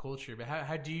into pop culture, but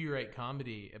how do you write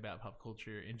comedy about pop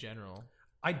culture in general?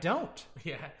 I don't.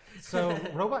 Yeah. So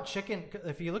Robot Chicken,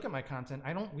 if you look at my content,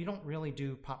 we don't really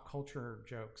do pop culture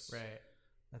jokes. Right.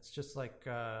 That's just like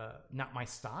not my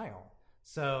style.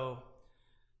 So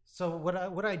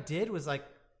what I did was like,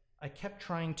 I kept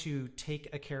trying to take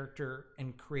a character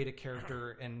and create a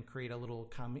little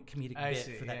comedic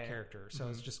bit for that character. So I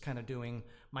was just kind of doing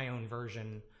my own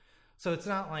version. So it's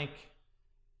not like,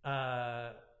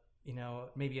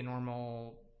 maybe a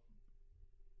normal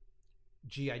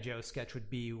G.I. Joe sketch would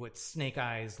be what Snake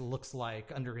Eyes looks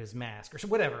like under his mask or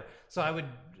whatever. So I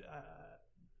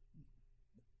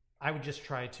would just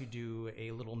try to do a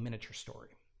little miniature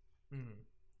story. Mm-hmm.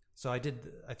 So I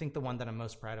think the one that I'm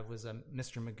most proud of was a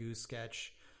Mr. Magoo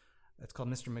sketch. It's called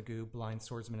Mr. Magoo, Blind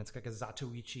Swordsman. It's like a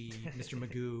Zatoichi Mr.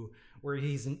 Magoo, where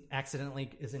he's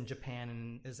accidentally is in Japan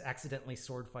and is accidentally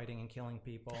sword fighting and killing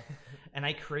people. And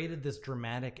I created this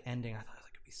dramatic ending. I thought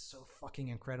it could be so fucking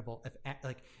incredible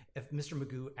if Mr.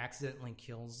 Magoo accidentally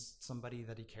kills somebody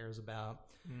that he cares about.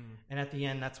 And at the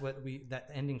end,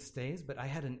 that ending stays. But I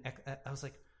was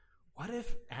like, what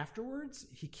if afterwards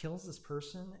he kills this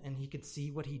person and he could see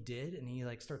what he did and he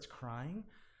starts crying?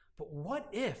 But what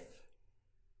if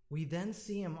we then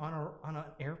see him on an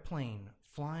airplane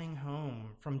flying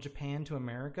home from Japan to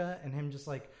America and him just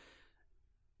like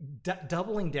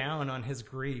doubling down on his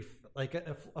grief. Like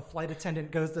a flight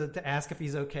attendant goes to ask if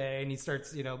he's okay, and he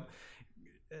starts,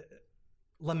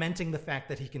 lamenting the fact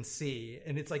that he can see,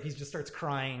 and it's like he just starts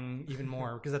crying even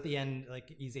more because at the end,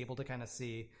 like, he's able to kind of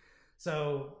see.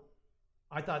 So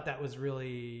I thought that was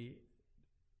really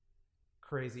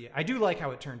crazy. I do like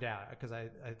how it turned out because I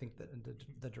think that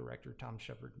the director Tom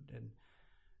Shepard, and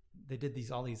they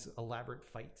did all these elaborate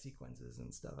fight sequences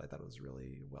and stuff. I thought it was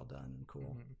really well done and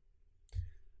cool.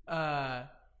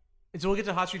 And so we'll get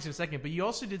to Hot Streaks in a second, but you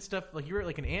also did stuff like you were at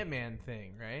like an Ant-Man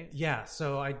thing, right? Yeah,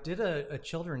 so I did a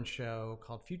children's show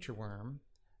called Future Worm,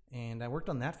 and I worked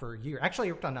on that for a year. Actually,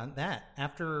 I worked on that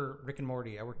after Rick and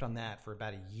Morty. I worked on that for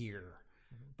about a year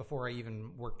before I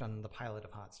even worked on the pilot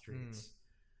of Hot Streaks.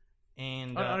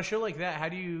 And on a show like that, how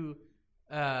do you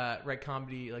write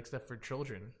comedy like stuff for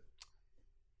children?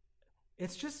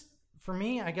 It's just, for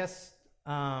me, I guess,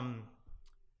 I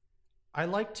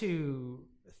like to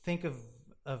think of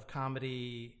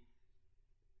comedy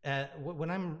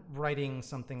when I'm writing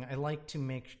something. I like to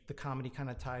make the comedy kind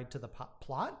of tied to the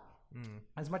plot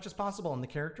as much as possible and the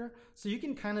character, so you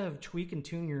can kind of tweak and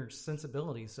tune your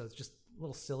sensibilities so it's just a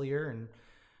little sillier. And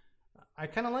I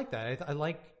kind of like that. I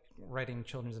like writing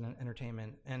children's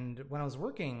entertainment. And when I was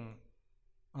working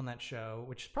on that show,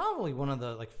 which is probably one of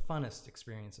the like funnest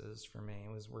experiences for me,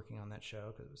 was working on that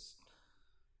show, because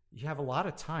you have a lot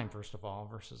of time, first of all,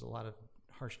 versus a lot of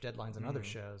harsh deadlines on other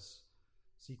shows,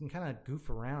 so you can kind of goof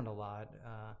around a lot.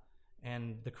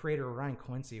 And the creator, Ryan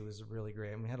Quincy, was really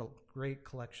great, and we had a great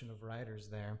collection of writers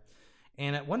there.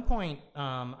 And at one point,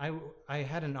 I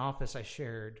had an office I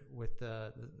shared with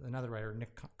another writer,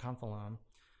 Nick Confalone,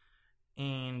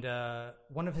 and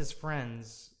one of his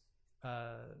friends,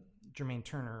 Jermaine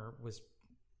Turner, was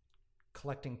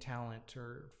collecting talent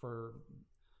for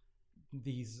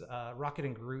these Rocket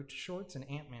and Groot shorts and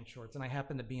Ant-Man shorts, and I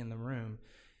happened to be in the room,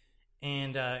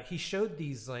 and he showed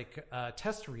these like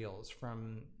test reels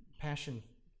from Passion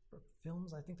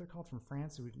Films, I think they're called, from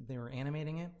France. They were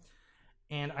animating it,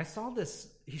 and I saw this.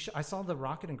 I saw the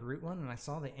Rocket and Groot one, and I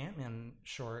saw the Ant-Man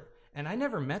short, and I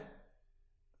never met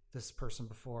this person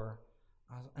before.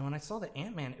 And when I saw the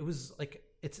Ant-Man, it was like,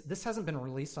 this hasn't been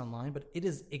released online, but it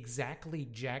is exactly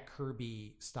Jack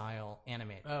Kirby style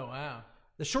animated. Oh wow!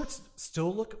 The shorts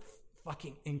still look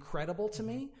fucking incredible to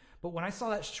me, but when I saw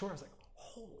that short, I was like,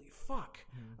 "Holy fuck!"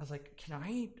 I was like, "Can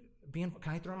I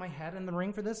throw my hat in the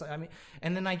ring for this?" I mean,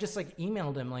 and then I just like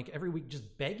emailed him like every week,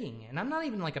 just begging. And I'm not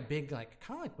even like a big like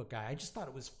comic book guy. I just thought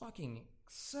it was fucking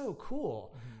so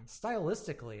cool,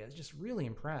 stylistically. I was just really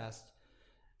impressed.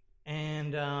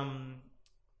 And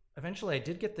eventually, I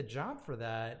did get the job for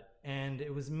that, and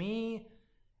it was me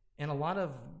and a lot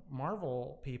of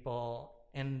Marvel people.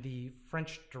 And the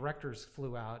French directors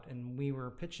flew out, and we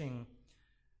were pitching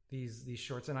these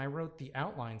shorts, and I wrote the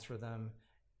outlines for them,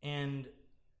 and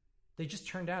they just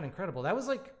turned out incredible. That was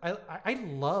like, I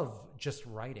love just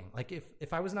writing. Like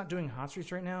if I was not doing Hot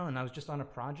Streaks right now and I was just on a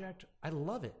project, I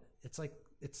love it. It's like,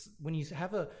 it's when you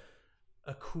have a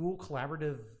cool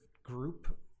collaborative group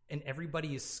and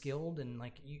everybody is skilled and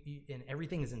like and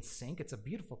everything is in sync. It's a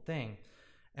beautiful thing.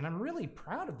 And I'm really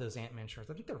proud of those Ant-Man shorts.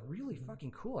 I think they're really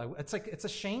fucking cool. It's a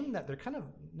shame that they're kind of,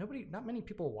 not many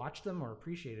people watched them or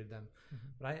appreciated them.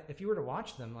 But if you were to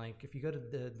watch them, like if you go to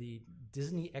the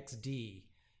Disney XD,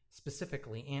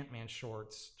 specifically Ant-Man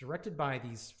shorts, directed by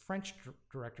these French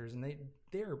directors, and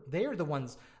they are the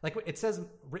ones, like it says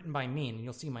written by me, and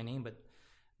you'll see my name, but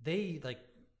they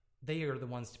are the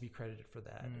ones to be credited for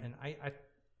that. And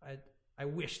I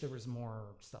wish there was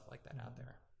more stuff like that out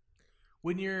there.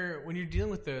 When you're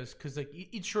dealing with those, because like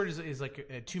each short is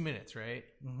like 2 minutes, right?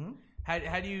 Mm-hmm.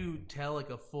 How do you tell like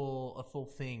a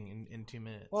full thing in 2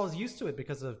 minutes? Well, I was used to it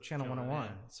because of Channel 101,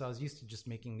 so I was used to just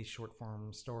making these short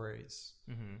form stories.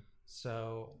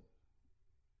 So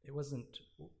it wasn't.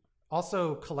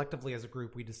 Also, collectively as a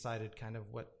group, we decided kind of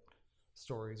what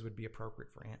stories would be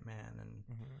appropriate for Ant-Man,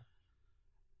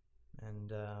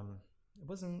 and it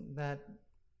wasn't that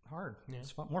hard. Yeah.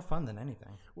 It's more fun than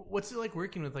anything. What's it like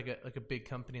working with like a big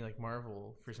company like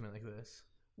Marvel for something like this?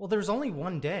 Well, there's only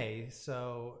one day,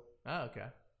 so okay.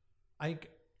 I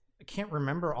can't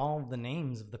remember all the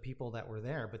names of the people that were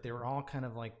there, but they were all kind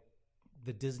of like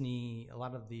the Disney, a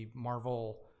lot of the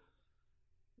Marvel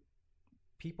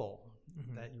people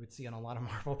that you would see on a lot of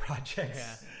Marvel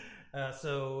projects. Yeah.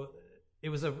 So it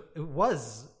was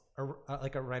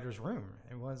like a writer's room.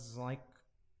 It was like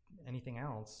anything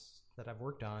else that I've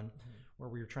worked on, where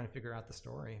we were trying to figure out the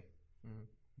story.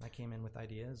 I came in with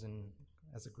ideas, and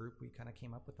as a group, we kind of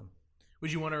came up with them.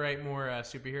 Would you want to write more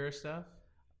superhero stuff?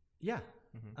 Yeah,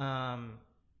 I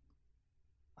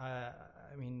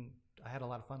mean, I had a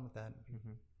lot of fun with that.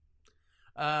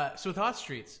 So with Hot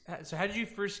Streets, so how did you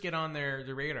first get on their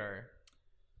radar?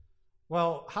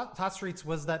 Well, Hot Streets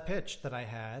was that pitch that I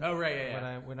had. Oh, right,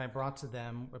 yeah. When I brought to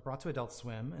them, I brought to Adult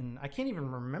Swim, and I can't even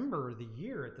remember the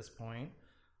year at this point,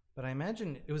 but I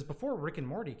imagine it was before Rick and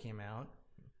Morty came out.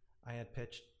 I had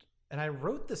pitched, and I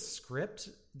wrote the script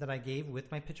that I gave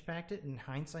with my pitch packet in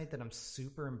hindsight that I'm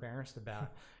super embarrassed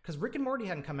about, because Rick and Morty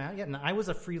hadn't come out yet, and I was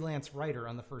a freelance writer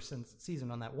on the first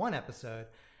season on that one episode,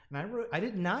 and I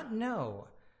did not know.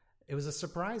 It was a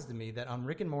surprise to me that on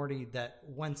Rick and Morty, that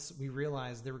once we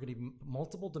realized there were going to be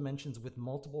multiple dimensions with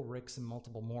multiple Ricks and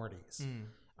multiple Mortys,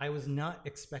 I was not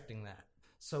expecting that.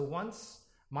 So once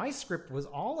my script was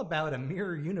all about a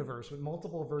mirror universe with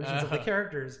multiple versions of the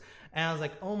characters, and I was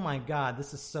like, oh my God,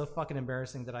 this is so fucking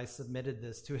embarrassing that I submitted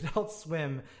this to Adult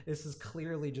Swim. This is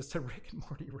clearly just a Rick and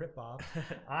Morty ripoff.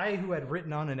 I, who had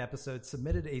written on an episode,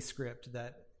 submitted a script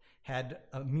that had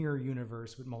a mirror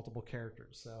universe with multiple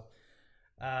characters. So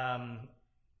I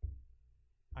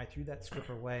threw that script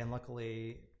away, and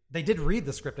luckily they did read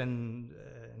the script and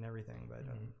everything. But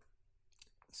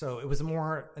so it was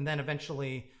more, and then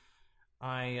eventually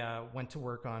I went to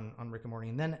work on Rick and Morty,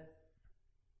 and then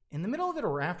in the middle of it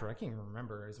or after, I can't even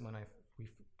remember, is when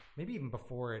maybe even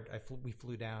before it, we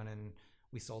flew down and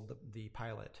we sold the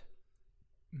pilot.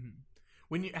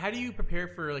 How do you prepare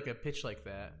for like a pitch like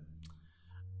that?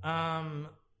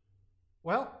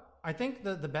 Well, I think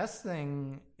the best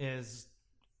thing is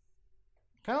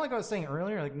kind of like I was saying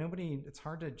earlier, like it's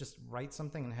hard to just write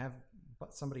something and have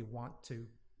somebody want to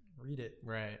read it.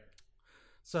 Right.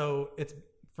 So it's,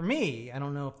 for me, I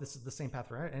don't know if this is the same path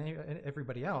for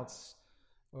everybody else.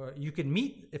 Or you can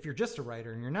meet, if you're just a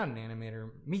writer and you're not an animator,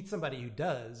 meet somebody who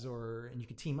does, and you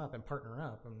can team up and partner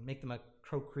up and make them a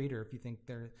co-creator if you think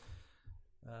they're,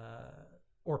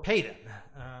 or pay them.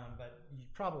 But you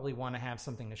probably want to have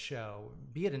something to show,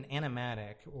 be it an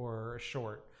animatic or a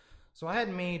short. So I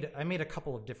made a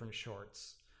couple of different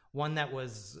shorts. One that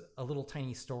was a little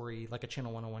tiny story, like a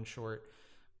Channel 101 short,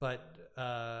 but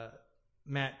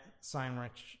Matt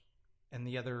Seinrich and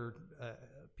the other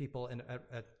people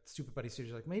at Stupid Buddy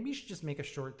Studios, like, maybe you should just make a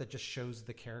short that just shows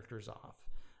the characters off.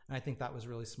 And I think that was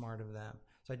really smart of them.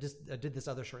 So I did this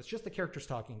other short. It's just the characters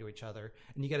talking to each other,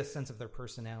 and you get a sense of their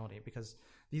personality, because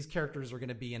these characters are going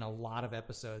to be in a lot of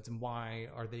episodes, and why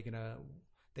are they going to?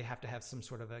 They have to have some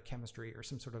sort of a chemistry or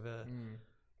some sort of a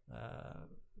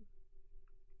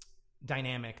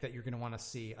dynamic that you're going to want to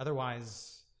see.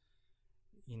 Otherwise,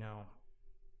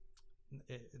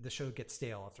 the show gets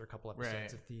stale after a couple episodes,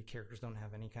 right, if the characters don't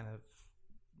have any kind of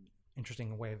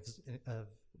interesting way of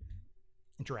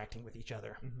interacting with each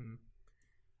other. Mm-hmm.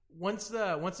 Once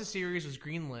the series was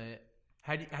greenlit,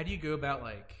 how do you go about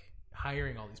like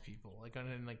hiring all these people, like,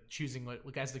 and like choosing what,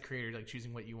 like, as the creator, like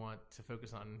choosing what you want to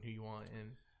focus on and who you want?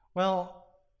 And well,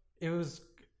 it was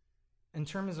in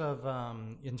terms of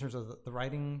the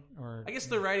writing, or I guess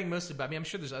the writing mostly, but I mean, I'm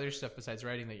sure there's other stuff besides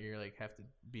writing that you're like have to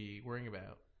be worrying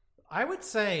about. I would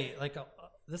say, like,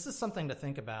 this is something to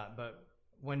think about, but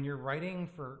when you're writing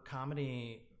for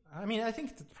comedy, I mean, I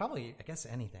think probably, I guess,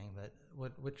 anything, but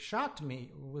what shocked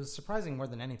me, was surprising more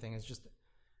than anything, is just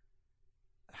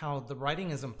how the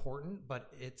writing is important,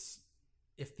 but it's,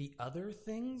 if the other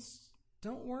things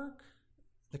don't work,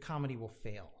 the comedy will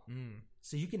fail.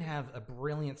 So you can have a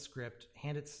brilliant script,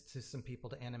 hand it to some people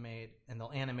to animate, and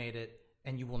they'll animate it,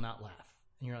 and you will not laugh.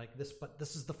 And you're like, but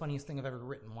this is the funniest thing I've ever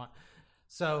written. What?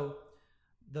 So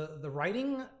the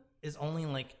writing is only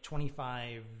like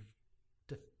 25%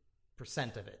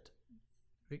 of it.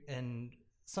 And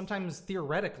sometimes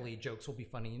theoretically jokes will be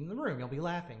funny in the room. You'll be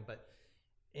laughing. But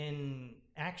in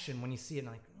action, when you see it,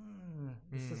 like,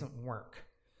 this doesn't work.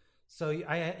 So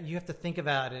you have to think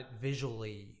about it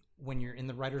visually when you're in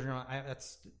the writer's room.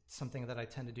 That's something that I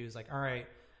tend to do, is like, all right,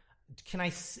 can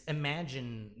I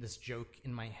imagine this joke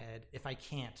in my head? If I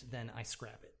can't, then I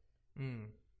scrap it.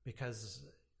 Because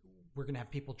we're going to have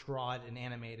people draw it and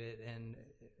animate it, and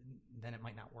then it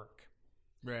might not work.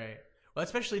 Right. Well,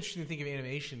 it's especially interesting to think of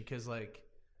animation, because, like,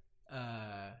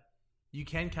 you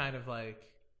can kind of, like,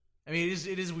 I mean,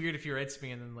 it is weird if you're Ed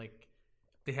Spin and then, like,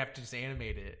 they have to just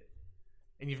animate it,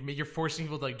 and you're forcing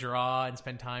people to, like, draw and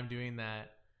spend time doing that,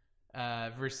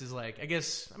 versus, like, I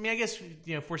guess,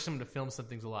 force someone to film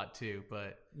something's a lot too,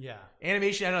 but yeah,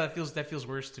 animation, I don't know, that feels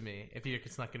worse to me if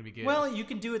it's not going to be good. Well, you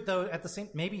can do it though at the same,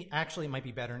 maybe actually it might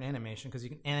be better in animation, because you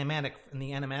can in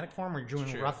the animatic form where you're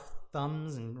doing rough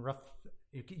thumbs and rough,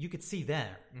 you could see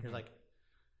there. You're like,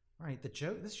 all right,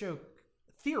 this joke,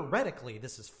 theoretically,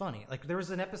 this is funny. Like, there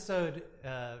was an episode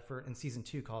in season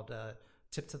 2 called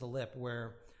Tip to the Lip,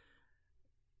 where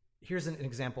here's an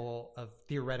example of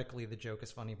theoretically the joke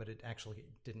is funny, but it actually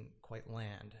didn't quite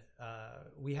land.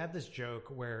 We have this joke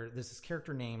where there's this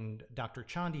character named Dr.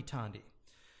 Chandi Tandi,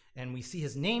 and we see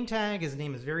his name tag. His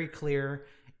name is very clear.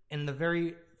 And the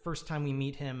very first time we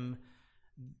meet him,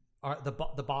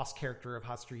 the boss character of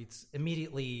Hot Streets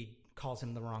immediately calls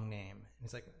him the wrong name. And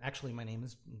he's like, actually, my name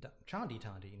is Chandi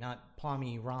Tandi, not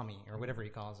Plami Rami, or whatever he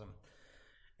calls him.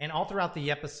 And all throughout the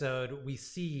episode, we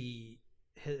see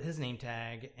his name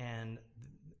tag, and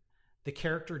the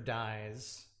character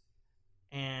dies,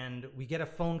 and we get a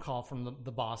phone call from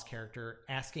the boss character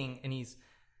asking, and he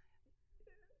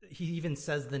even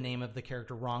says the name of the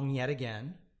character wrong yet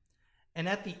again. And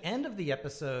at the end of the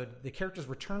episode, the characters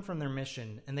return from their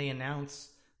mission, and they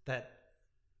announce that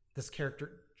this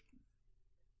character,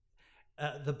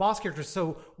 the boss character,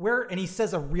 and he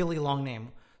says a really long name.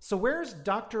 So where's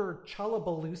Dr.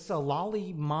 Chalabalusa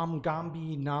Lali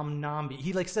Mamgambi Nam Nambi?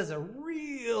 He says a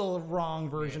real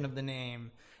wrong version of the name.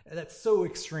 That's so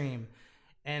extreme.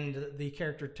 And the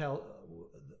character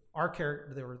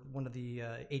one of the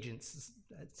agents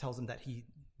tells him that he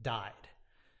died.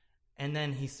 And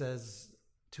then he says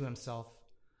to himself,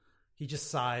 he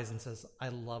just sighs and says, I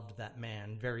loved that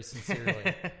man very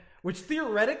sincerely. Which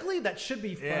theoretically, that should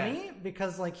be funny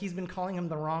because he's been calling him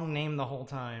the wrong name the whole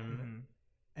time. Mm-hmm.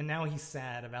 And now he's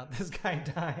sad about this guy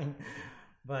dying.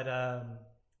 But,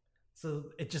 so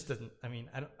it just doesn't,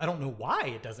 I don't know why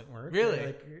it doesn't work.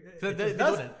 Really? It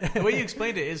doesn't. The way you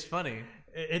explained it is funny.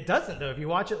 It doesn't, though. If you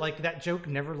watch it, that joke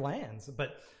never lands.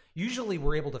 But usually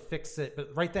we're able to fix it.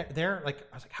 But right there, I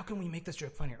was like, how can we make this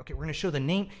joke funnier? Okay, we're going to show the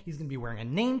name. He's going to be wearing a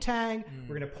name tag.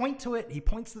 We're going to point to it. He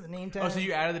points to the name tag. Oh, so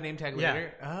you added the name tag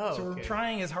later? Yeah. Oh, so we're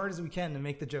trying as hard as we can to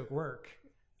make the joke work.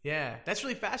 Yeah, that's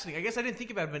really fascinating. I guess I didn't think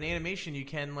about it, but in animation, you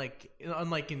can,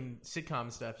 unlike in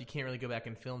sitcom stuff, you can't really go back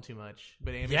and film too much.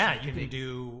 But animation, you can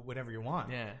do whatever you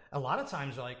want. Yeah. A lot of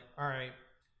times you're like, all right,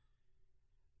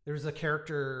 there's a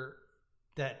character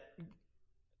that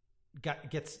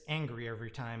gets angry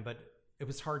every time, but it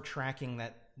was hard tracking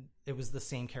that it was the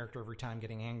same character every time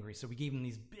getting angry. So we gave him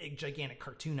these big, gigantic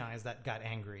cartoon eyes that got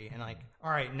angry. And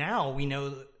all right, now we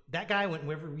know that guy,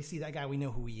 whenever we see that guy, we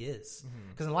know who he is.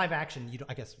 Because in live action,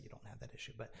 I guess you don't have that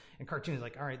issue. But in cartoons,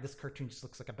 all right, this cartoon just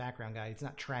looks like a background guy. It's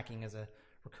not tracking as a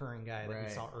recurring guy that we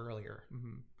saw earlier.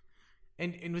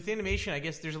 Mm-hmm. And with animation, I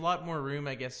guess there's a lot more room,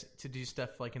 to do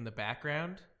stuff in the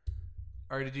background,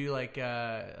 or to do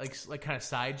kind of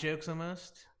side jokes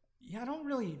almost. Yeah, I don't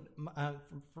really.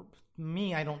 For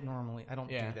me, I don't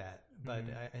do that. But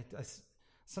I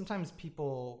sometimes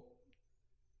people.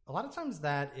 A lot of times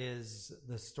that is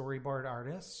the storyboard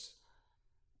artists,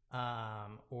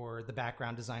 or the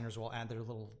background designers will add their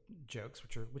little jokes,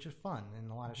 which are fun.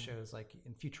 And a lot of shows like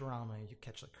in Futurama, you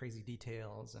catch crazy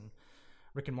details, and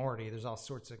Rick and Morty, there's all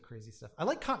sorts of crazy stuff. I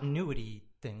like continuity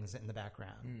things in the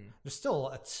background. There's still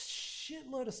a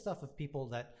shitload of stuff of people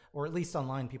that, or at least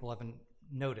online, people haven't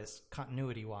noticed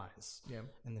continuity wise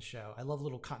in the show. I love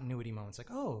little continuity moments,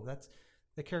 that's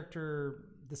the character.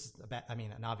 This is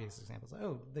an obvious example.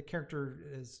 The character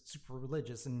is super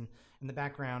religious, and in the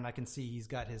background I can see he's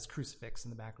got his crucifix in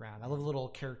the background. I love little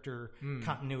character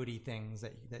continuity things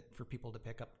that for people to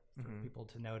pick up, for people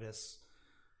to notice.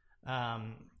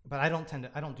 But I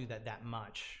don't do that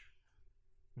much.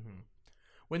 Mm-hmm.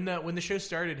 When the show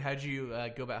started, how'd you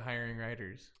go about hiring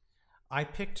writers? I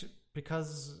picked,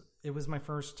 because it was my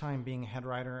first time being a head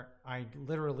writer, I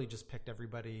literally just picked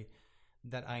everybody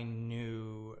that I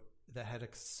knew that had a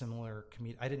similar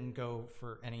commute. I didn't go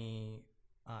for any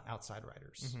outside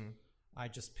writers. I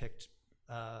just picked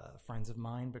friends of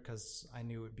mine because I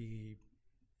knew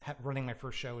running my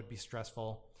first show would be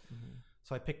stressful.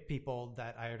 So I picked people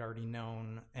that I had already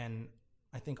known, and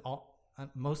I think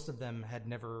most of them had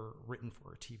never written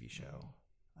for a TV show,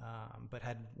 but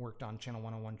had worked on Channel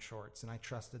 101 shorts, and I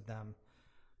trusted them.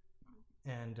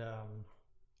 And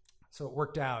so it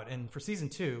worked out. And for season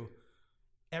 2,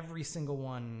 every single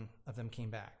one of them came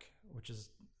back, which is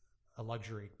a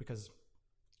luxury, because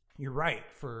you're right,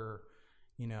 for,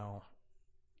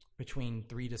 between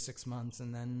 3 to 6 months,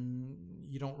 and then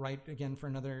you don't write again for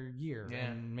another year.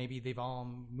 And maybe they've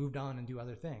all moved on and do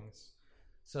other things.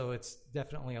 So it's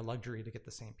definitely a luxury to get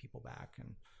the same people back.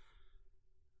 And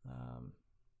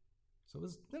so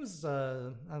that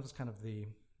was kind of the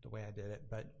way I did it.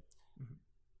 But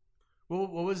well,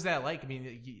 what was that like?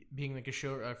 Being a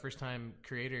show first time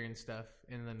creator and stuff,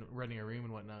 and then running a room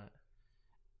and whatnot.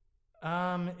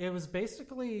 It was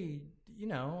basically,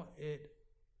 it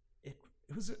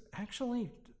was actually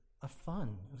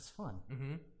fun. It was fun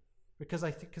because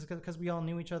because we all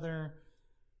knew each other.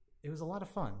 It was a lot of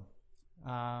fun,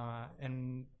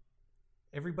 and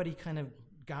everybody kind of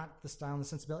got the style and the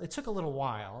sensibility. It took a little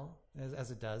while,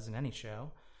 as it does in any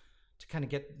show, to kind of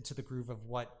get into the groove of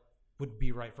what would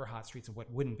be right for Hot Streets and what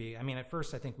wouldn't be. I mean, at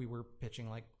first, I think we were pitching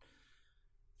like,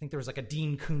 I think there was like a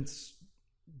Dean Koontz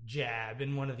jab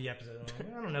in one of the episodes.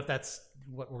 I don't know if that's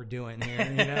what we're doing here,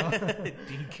 you know.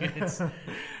 Dean Koontz. I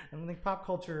don't think pop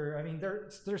culture. I mean,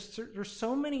 there's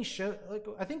so many shows. Like,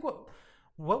 I think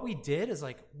what we did is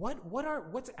like,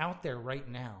 what's out there right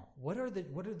now? What are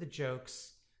the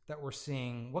jokes that we're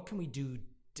seeing? What can we do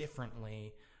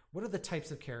differently? What are the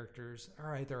types of characters? All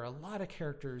right, there are a lot of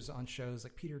characters on shows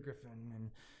like Peter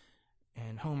Griffin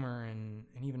and Homer and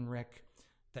even Rick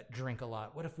that drink a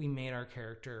lot. What if we made our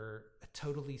character a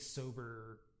totally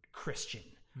sober Christian?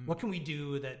 What can we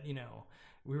do that, you know,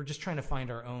 we were just trying to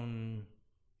find our own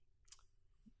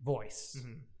voice.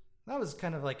 That was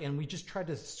kind of like, and we just tried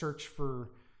to search for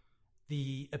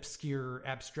the obscure,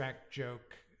 abstract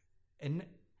joke. And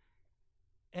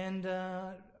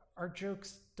our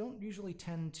jokes don't usually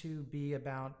tend to be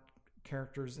about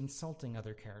characters insulting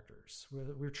other characters.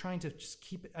 We're trying to just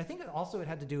keep it. I think it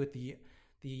had to do with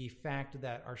the fact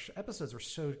that our episodes were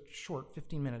so short,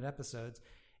 15-minute episodes,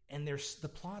 and the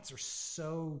plots are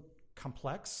so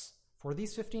complex for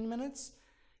these 15 minutes.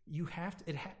 You have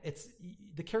to. It's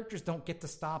the characters don't get to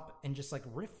stop and just like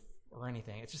riff or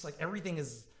anything. It's just like everything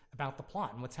is about the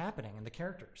plot and what's happening and the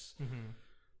characters.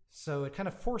 So it kind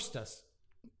of forced us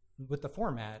with the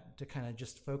format to kind of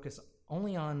just focus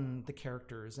only on the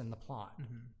characters and the plot.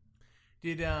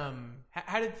 Did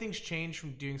how did things change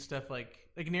from doing stuff like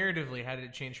narratively? How did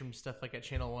it change from stuff like at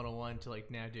Channel 101 to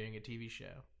like now doing a TV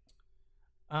show?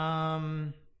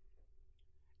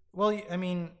 Well, I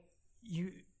mean,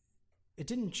 it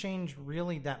didn't change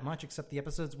really that much, except the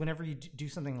episodes. Whenever you do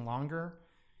something longer,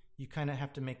 you kind of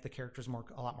have to make the characters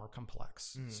a lot more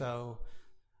complex. So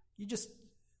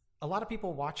a lot of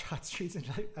people watch Hot Streets, and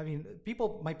I mean,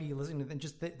 people might be listening to it and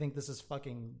just think this is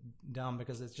fucking dumb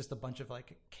because it's just a bunch of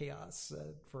like chaos.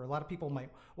 For a lot of people might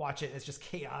watch it, it's just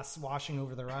chaos washing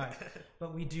over their eye.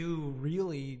 But we do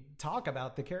really talk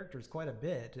about the characters quite a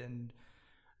bit. And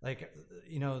like,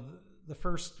 you know, the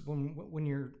first, when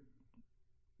you're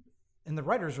in the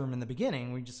writer's room in the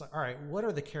beginning, we just like, all right, what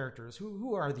are the characters?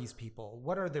 Who are these people?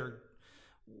 What are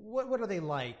they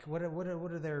like? What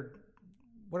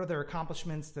are their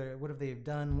accomplishments? What have they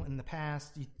done in the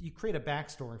past? You create a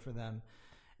backstory for them,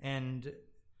 and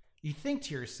you think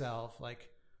to yourself, like,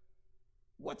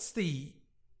 what's the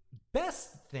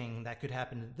best thing that could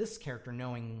happen to this character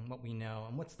knowing what we know,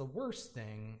 and what's the worst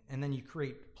thing? And then you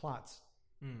create plots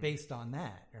based on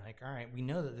that. You're like, all right, we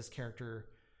know that this character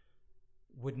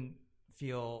wouldn't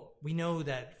feel... We know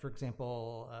that, for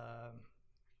example,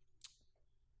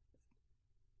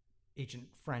 Agent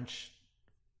French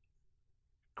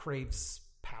craves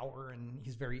power and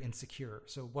he's very insecure.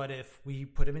 So what if we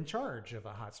put him in charge of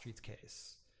a Hot Streets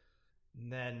case?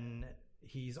 And then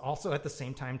he's also at the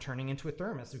same time turning into a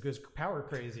thermos who goes power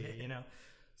crazy, you know?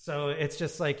 So it's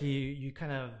just like you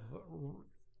kind of...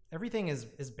 Everything is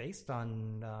based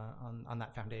on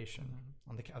that foundation,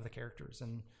 of the characters.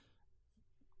 And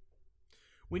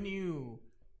when you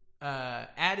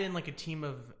add in like a team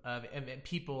of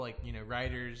people, like, you know,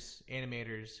 writers,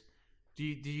 animators, do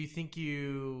you think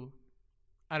you,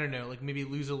 I don't know, like maybe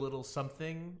lose a little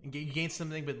something, and you gain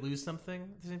something but lose something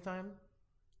at the same time?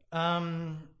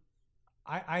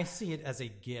 I see it as a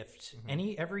gift.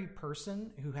 Every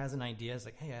person who has an idea is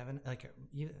like, hey, I haven't, like,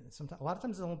 sometimes, a lot of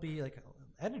times it'll be like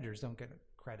editors don't get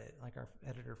credit, like our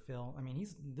editor Phil. I mean,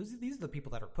 these are the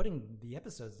people that are putting the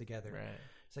episodes together. Right.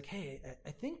 It's like, hey, I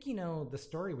think, you know, the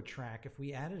story would track if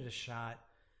we added a shot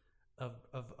of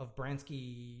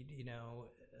Bransky, you know,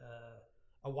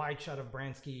 a wide shot of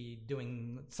Bransky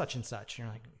doing such and such. And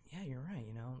you're like, yeah, you're right.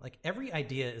 You know, like every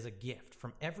idea is a gift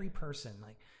from every person.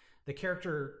 Like the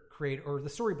character creator or the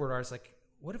storyboard artist. Like,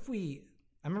 what if I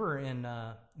remember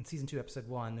in season 2, episode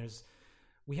 1,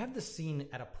 we have this scene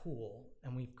at a pool,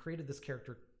 and we've created this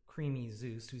character, Creamy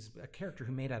Zeus, who's a character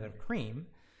who made out of cream,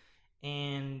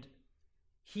 and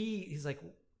he's like,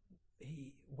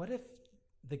 what if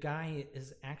the guy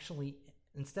is actually,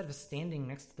 instead of standing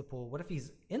next to the pool, what if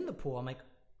he's in the pool? I'm like,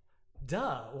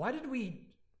 duh, why did we?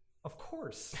 Of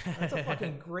course, that's a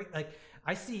fucking great. Like,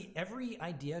 I see every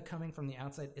idea coming from the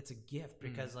outside. It's a gift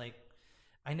because like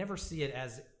I never see it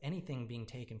as anything being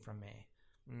taken from me.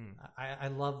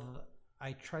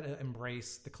 I try to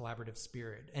embrace the collaborative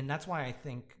spirit. And that's why I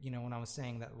think, you know, when I was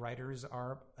saying that writers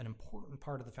are an important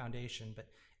part of the foundation, but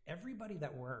everybody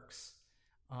that works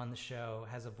on the show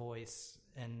has a voice.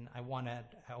 And I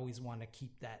always want to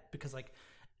keep that, because like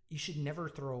you should never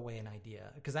throw away an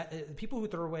idea, because people who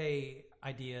throw away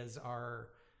ideas are,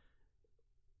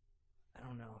 I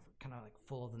don't know, kind of like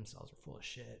full of themselves or full of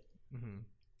shit. Mm-hmm.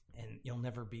 And you'll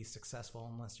never be successful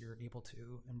unless you're able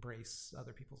to embrace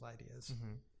other people's ideas.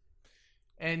 Mm-hmm.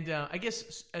 And I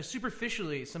guess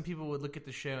superficially, some people would look at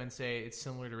the show and say it's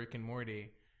similar to Rick and Morty,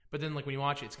 but then like when you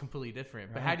watch it, it's completely different.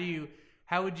 Right. But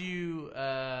how would you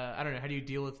I don't know, how do you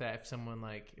deal with that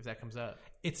if that comes up?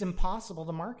 It's impossible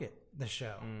to market the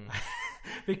show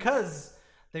because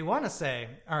they want to say,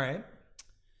 all right,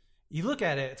 you look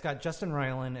at it, it's got Justin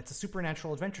Roiland, it's a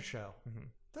supernatural adventure show. Mm-hmm.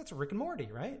 That's a Rick and Morty,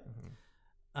 right? Mm-hmm.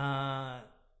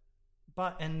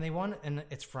 And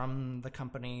it's from the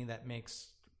company that makes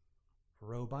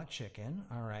Robot Chicken.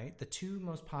 All right. The two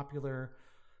most popular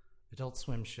Adult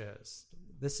Swim shows.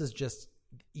 This is just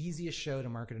the easiest show to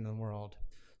market in the world.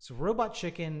 So Robot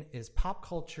Chicken is pop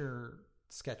culture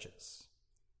sketches.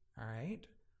 All right.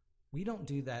 We don't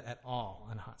do that at all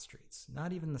on Hot Streets.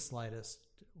 Not even the slightest.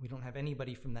 We don't have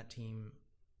anybody from that team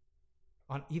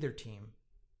on either team,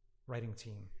 writing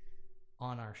team,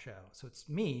 on our show. So it's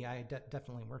me. I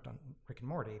definitely worked on Rick and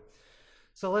Morty.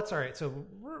 So So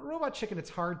Robot Chicken, it's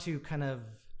hard to kind of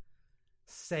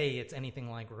say it's anything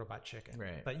like Robot Chicken.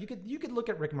 Right. But you could look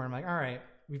at Rick and Morty and be like, all right,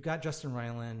 we've got Justin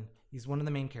Roiland. He's one of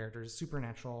the main characters,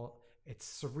 supernatural.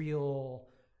 It's surreal,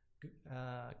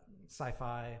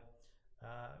 sci-fi,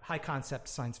 high concept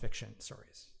science fiction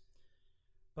stories.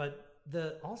 But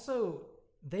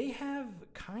they have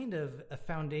kind of a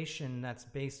foundation that's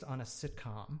based on a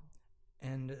sitcom,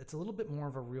 and it's a little bit more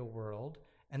of a real world.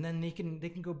 And then they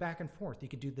can go back and forth. You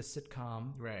could do the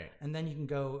sitcom, right? And then you can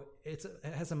go. It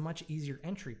has a much easier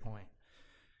entry point.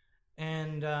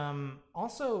 And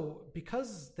also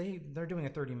because they're doing a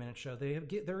 30-minute show,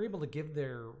 they're able to give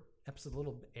their episode a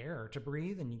little air to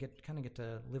breathe, and you get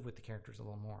to live with the characters a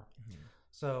little more. Mm-hmm.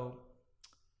 So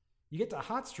you get to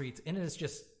Hot Streets, and it's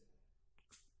just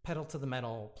pedal to the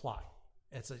metal plot.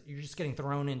 You're just getting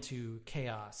thrown into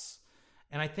chaos,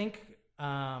 and I think.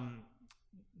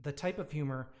 The type of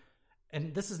humor,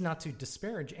 and this is not to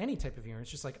disparage any type of humor. It's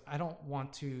just like, I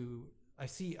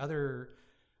see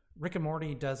Rick and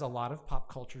Morty does a lot of pop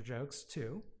culture jokes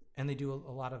too. And they do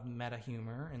a lot of meta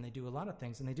humor, and they do a lot of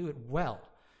things, and they do it well.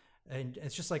 And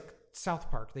it's just like South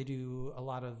Park. They do a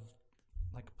lot of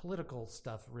like political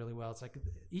stuff really well. It's like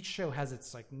each show has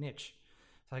its like niche.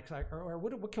 It's like or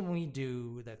what can we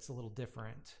do that's a little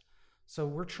different? So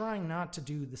we're trying not to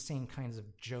do the same kinds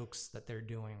of jokes that they're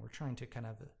doing. We're trying to kind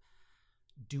of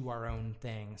do our own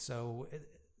thing. So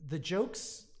the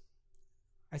jokes,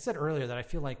 I said earlier that I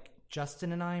feel like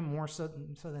Justin and I, more so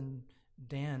than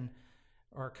Dan,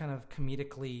 are kind of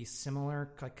comedically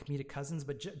similar, like comedic cousins.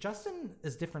 But Justin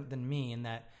is different than me in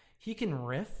that he can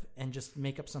riff and just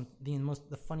make up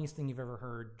the funniest thing you've ever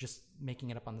heard, just making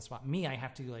it up on the spot. Me, I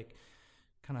have to like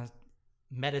kind of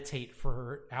meditate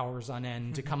for hours on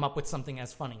end to come up with something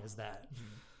as funny as that. Mm-hmm.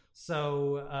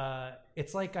 So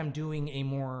it's like I'm doing a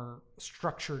more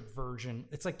structured version.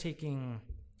 It's like taking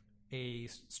a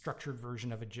structured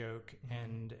version of a joke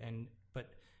but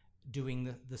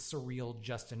doing the surreal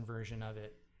Justin version of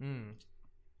it.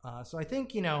 So I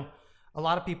think, a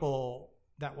lot of people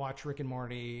that watch Rick and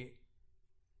Morty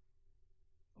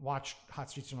watch Hot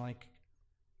Streets and are like,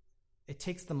 it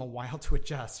takes them a while to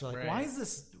adjust. They're like, why is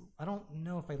this? I don't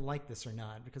know if I like this or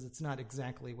not, because it's not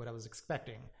exactly what I was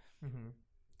expecting. Mm-hmm.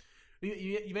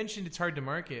 You mentioned it's hard to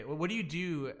market. What do you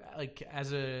do, like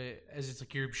as it's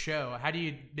like your show? How do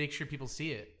you make sure people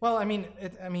see it? Well, I mean,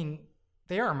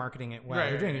 they are marketing it well.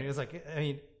 They're doing it. It's like,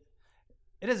 it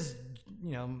is.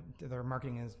 Their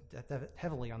marketing is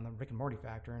heavily on the Rick and Morty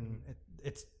factor, and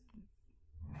its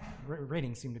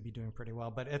ratings seem to be doing pretty well.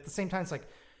 But at the same time,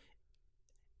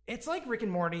 it's like Rick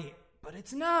and Morty, but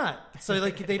it's not. So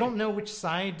like they don't know which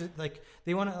side. Like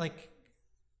they want to like.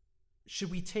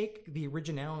 Should we take the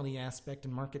originality aspect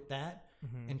and market that,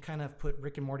 and kind of put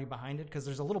Rick and Morty behind it? Because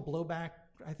there's a little blowback,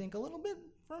 I think, a little bit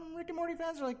from Rick and Morty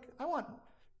fans. They're like, I want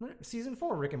season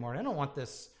 4 Rick and Morty. I don't want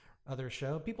this other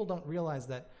show. People don't realize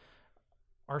that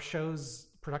our show's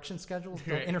production schedules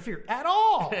don't interfere at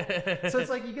all. So it's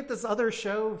like you get this other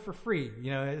show for free,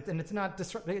 and it's not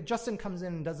disruptive. Justin comes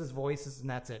in and does his voices, and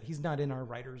that's it. He's not in our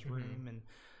writer's room,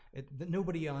 and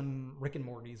nobody on Rick and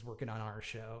Morty is working on our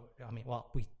show. I mean,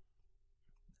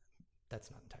 that's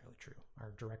not entirely true.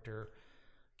 Our director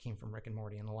came from Rick and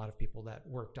Morty, and a lot of people that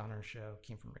worked on our show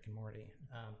came from Rick and Morty.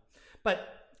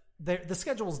 But the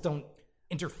schedules don't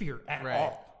interfere at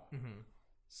all. Mm-hmm.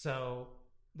 So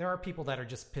there are people that are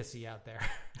just pissy out there.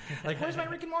 Like, where's my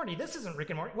Rick and Morty? This isn't Rick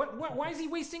and Morty. Why is he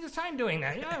wasting his time doing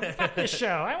that? Yeah, fuck this show.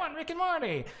 I want Rick and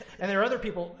Morty. And there are other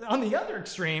people on the other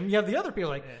extreme. You have the other people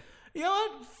like, you know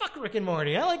what? Fuck Rick and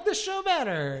Morty. I like this show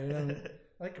better.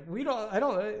 Like we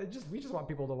just want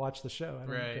people to watch the show. I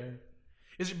don't Right. care.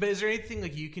 Is there anything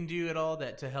like you can do at all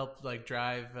that to help like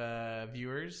drive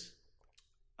viewers?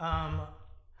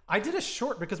 I did a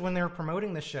short because when they were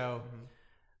promoting the show,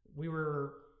 I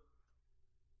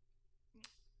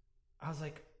was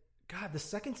like, God, the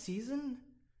second season,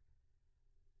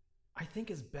 I think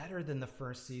is better than the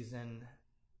first season,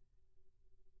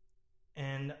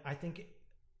 and I think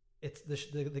it's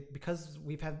because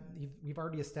we've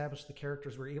already established the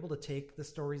characters. We're able to take the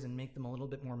stories and make them a little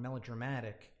bit more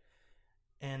melodramatic.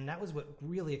 And that was what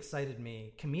really excited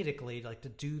me comedically, like to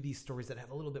do these stories that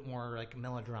have a little bit more like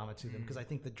melodrama to them, because I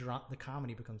think the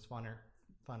comedy becomes funner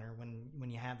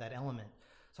when you have that element.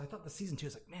 So I thought the season 2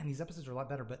 is like, man, these episodes are a lot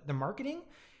better. But the marketing,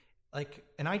 like,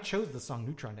 and I chose the song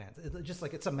Neutron Dance. It's just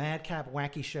like it's a madcap,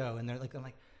 wacky show, and I'm like,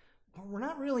 well, we're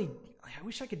not really. I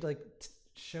wish I could like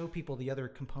show people the other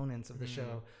components of the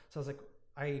show. So I was like,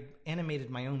 I animated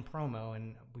my own promo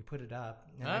and we put it up,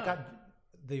 and I got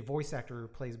the voice actor who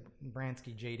plays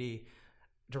Bransky, JD,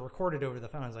 to record it over the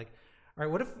phone. I was like, all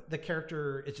right, what if the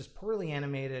character is just poorly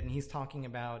animated and he's talking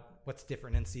about what's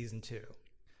different in season 2?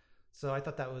 So I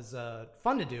thought that was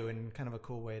fun to do and kind of a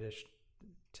cool way to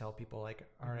tell people, like,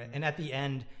 all right. And at the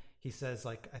end, he says,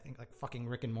 like, I think, like, fucking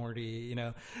Rick and Morty, you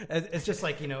know. It's just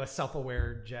like, you know, a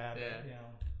self-aware jab, you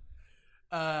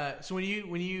know. So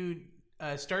when you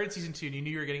started season 2 and you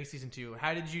knew you were getting season 2,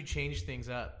 how did you change things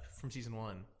up from season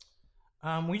 1?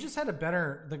 We just had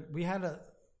we had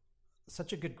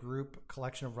such a good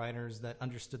collection of writers that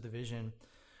understood the vision.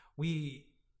 We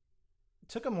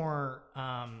took a more,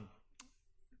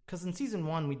 because in season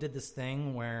 1 we did this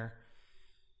thing where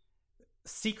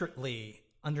secretly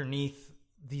underneath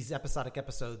these episodic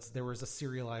episodes there was a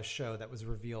serialized show that was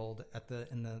revealed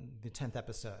in the 10th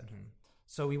episode. Mm-hmm.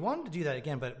 So we wanted to do that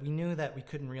again, but we knew that we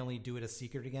couldn't really do it a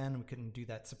secret again. We couldn't do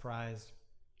that surprise.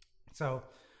 So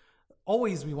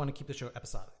always we want to keep the show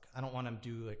episodic. I don't want to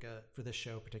do like for this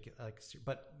show particular, like,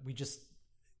 but we just,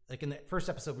 like, in the first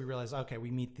episode we realized, okay,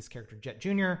 we meet this character Jet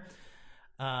Jr.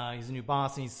 He's a new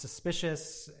boss and he's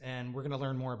suspicious, and we're going to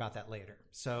learn more about that later.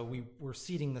 So we were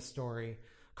seeding the story,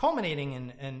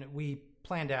 culminating, and we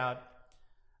planned out.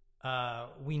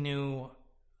 We knew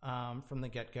from the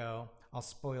get-go. I'll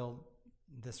spoil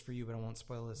this for you, but I won't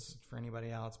spoil this for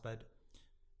anybody else.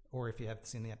 Or if you have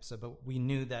seen the episode, but we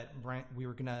knew that we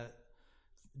were going to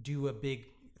do a big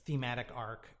thematic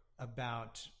arc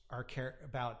about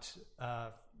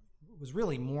was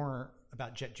really more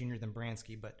about Jet Jr. than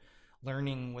Bransky, but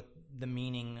learning what the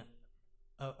meaning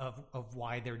of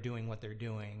why they're doing what they're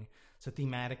doing. So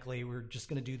thematically, we're just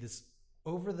going to do this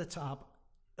over the top,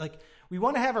 like, we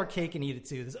want to have our cake and eat it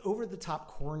too. This over the top,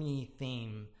 corny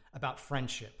theme about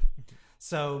friendship.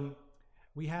 So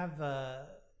we have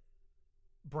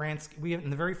Bransky. In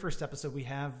the very first episode,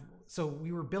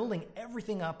 we were building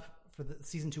everything up for the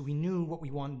season 2. We knew what we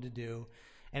wanted to do,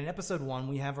 and in episode 1,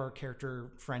 we have our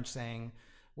character French saying,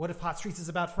 "What if Hot Streets is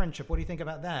about friendship? What do you think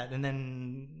about that?" And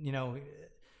then, you know,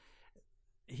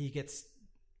 he gets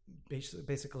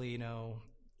basically, you know,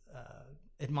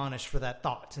 admonished for that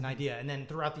thought and idea. And then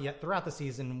throughout the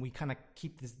season, we kind of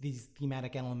keep these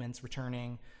thematic elements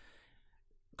returning,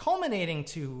 culminating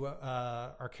to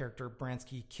our character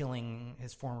Bransky killing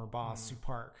his former boss, Sue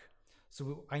Park.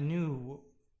 So I knew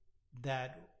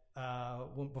that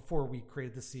before we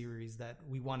created the series that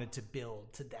we wanted to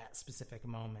build to that specific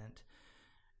moment.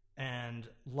 And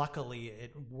luckily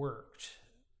it worked.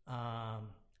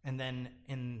 And then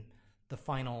in the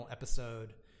final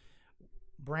episode,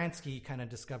 Bransky kind of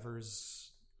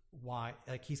discovers why,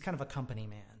 like, he's kind of a company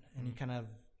man, and he kind of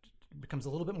becomes a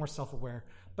little bit more self-aware.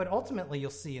 But ultimately,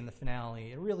 you'll see in the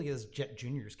finale, it really is Jet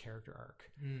Jr.'s character arc,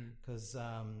 because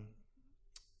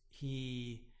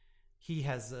he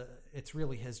has it's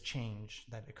really his change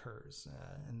that occurs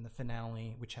in the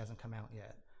finale, which hasn't come out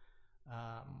yet.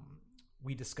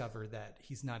 We discover that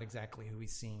he's not exactly who he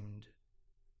seemed,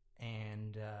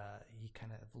 and he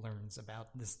kind of learns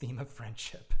about this theme of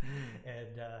friendship.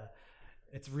 And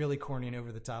it's really corny and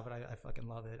over the top, but I fucking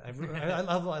love it. I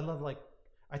love like,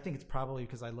 I think it's probably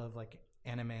because I love like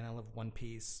anime and I love One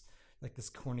Piece, like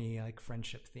this corny like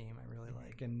friendship theme I really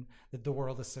like, and that the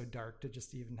world is so dark to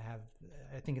just even have.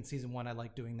 I think in season 1 I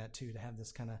like doing that too, to have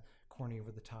this kind of corny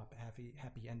over the top happy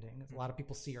ending. A lot of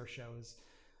people see our show as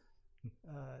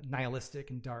nihilistic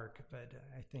and dark, but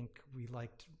I think we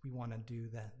want to do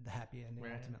the happy ending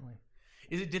ultimately.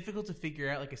 Is it difficult to figure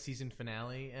out like a season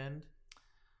finale end?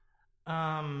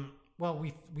 Well,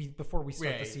 we before we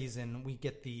start the season, we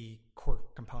get the core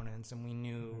components, and we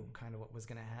knew kind of what was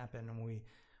going to happen, and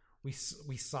we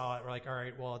saw it. We're like, all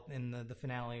right, well, in the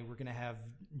finale, we're gonna have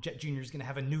Jet Jr.'s gonna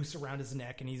have a noose around his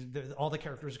neck, and all the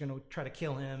characters are gonna try to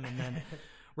kill him, and then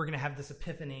we're gonna have this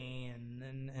epiphany, and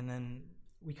then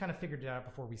we kind of figured it out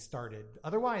before we started.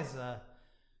 Otherwise,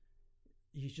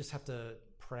 you just have to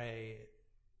pray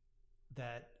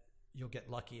that you'll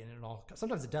get lucky, and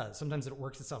sometimes it does. Sometimes it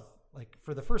works itself. Like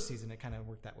for the first season, it kind of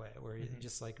worked that way, where you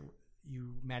just like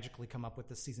you magically come up with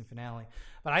the season finale.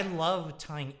 But I love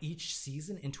tying each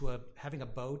season into having a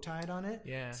bow tied on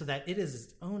it, so that it is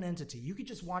its own entity. You could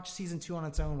just watch season 2 on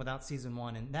its own without season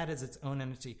 1, and that is its own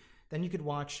entity. Then you could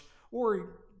watch,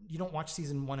 or you don't watch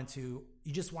season 1 and 2,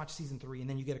 you just watch season 3, and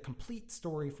then you get a complete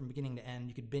story from beginning to end.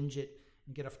 You could binge it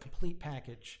and get a complete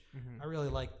package. I really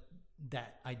like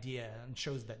that idea, and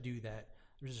shows that do that.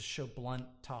 There's a show, Blunt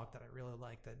Talk, that I really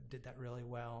like that did that really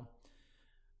well.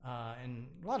 And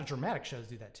a lot of dramatic shows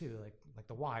do that too, like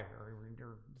The Wire, or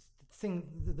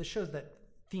the shows that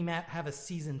have a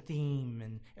season theme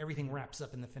and everything wraps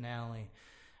up in the finale.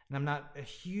 And I'm not a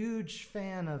huge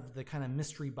fan of the kind of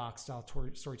mystery box style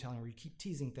storytelling where you keep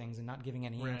teasing things and not giving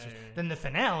any answers. Then the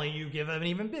finale, you give an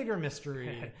even bigger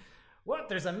mystery. What?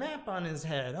 There's a map on his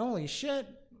head. Holy shit!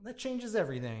 That changes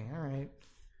everything. All right.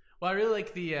 Well, I really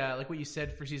like the like what you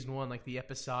said for season 1, like the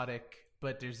episodic,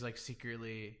 but there's like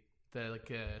secretly the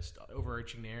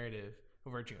overarching narrative,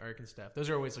 overarching arc and stuff. Those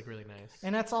are always like really nice.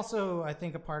 And that's also, I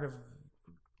think, a part of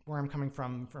where I'm coming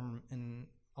from in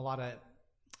a lot of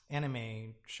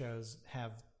anime shows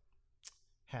have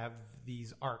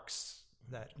these arcs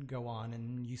that go on,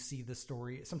 and you see the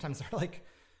story. Sometimes they're like,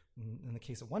 in the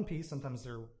case of One Piece, sometimes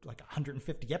they're like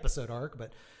 150 episode arc,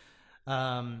 but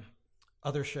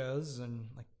other shows, and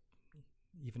like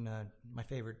even my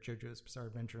favorite, JoJo's Bizarre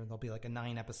Adventure, there'll be like a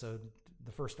 9 episode.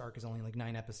 The first arc is only like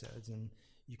 9 episodes, and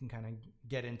you can kind of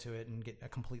get into it and get a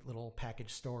complete little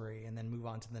package story, and then move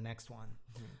on to the next one.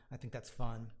 I think that's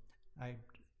fun. I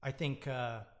think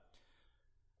I've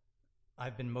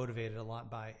been motivated a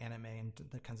lot by anime and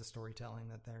the kinds of storytelling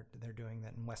that they're doing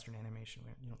that in Western animation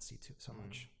you don't see so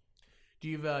much. Do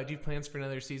you have plans for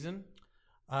another season?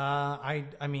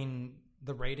 I mean,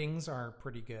 the ratings are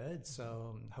pretty good,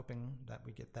 so I'm hoping that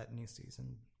we get that new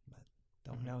season, but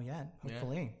don't know yet.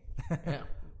 Hopefully. Yeah.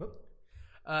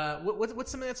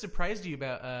 What's something that surprised you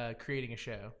about creating a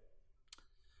show?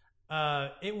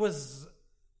 It was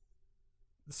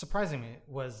surprising me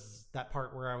was that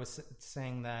part where I was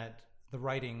saying that the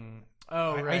writing.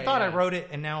 I thought I wrote it,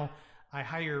 and now I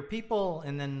hire people,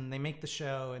 and then they make the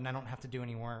show, and I don't have to do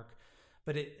any work.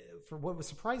 But for what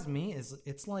surprised me is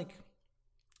it's like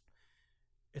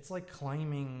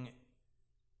climbing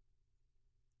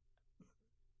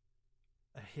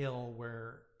a hill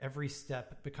where every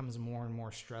step becomes more and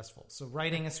more stressful. So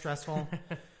writing is stressful,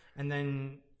 and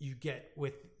then you get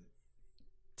with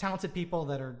talented people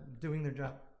that are doing their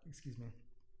job. Excuse me.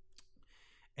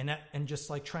 And just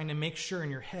like trying to make sure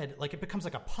in your head, like it becomes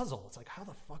like a puzzle. It's like, how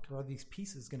the fuck are these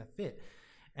pieces going to fit?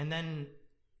 And then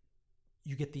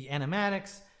you get the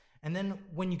animatics. And then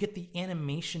when you get the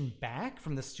animation back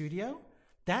from the studio,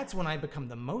 that's when I become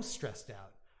the most stressed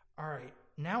out. All right,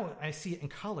 now I see it in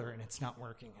color and it's not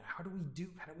working. How do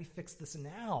we fix this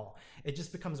now? It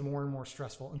just becomes more and more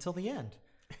stressful until the end.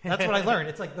 That's what I learned.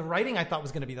 It's like the writing I thought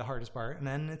was going to be the hardest part, and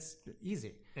then it's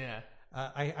easy. Yeah.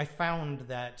 I found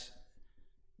that,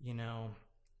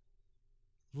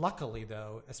 luckily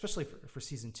though, especially for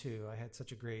season 2, I had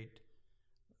such a great,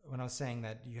 when I was saying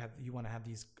that you want to have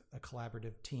a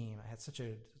collaborative team, I had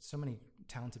so many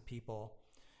talented people,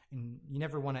 and you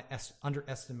never want to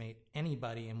underestimate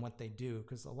anybody and what they do,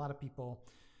 because a lot of people,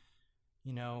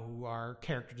 who are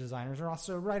character designers are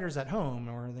also writers at home,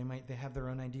 or they have their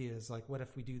own ideas, like, what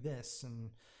if we do this? And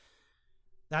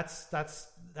that's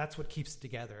what keeps it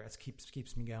together. It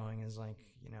keeps me going, is like,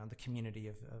 the community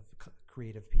of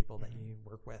creative people that you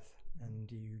work with, and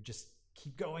you just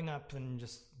keep going up, and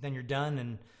then you're done,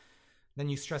 and then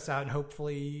you stress out, and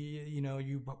hopefully,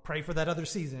 you pray for that other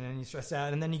season, and you stress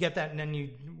out, and then you get that, and then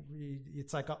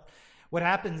it's like, what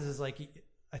happens is like,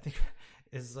 I think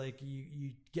is like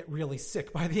you get really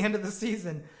sick by the end of the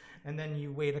season, and then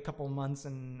you wait a couple months,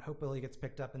 and hopefully it gets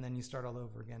picked up, and then you start all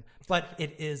over again. But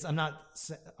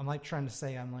I'm like trying to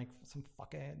say I'm like some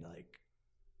fuckhead, like,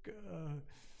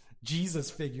 Jesus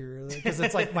figure, because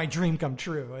it's like my dream come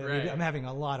true. Right. I'm having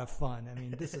a lot of fun. I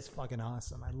mean, this is fucking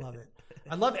awesome. I love it.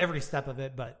 I love every step of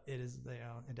it, but it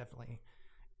definitely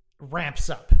ramps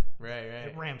up. Right.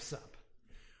 It ramps up.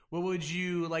 What would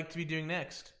you like to be doing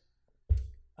next?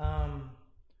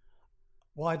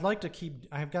 Well, I'd like to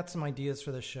I've got some ideas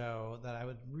for the show that I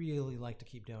would really like to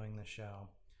keep doing the show.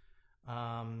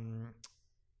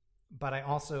 But I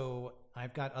also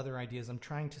I've got other ideas. I'm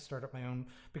trying to start up my own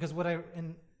because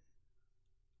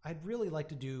I'd really like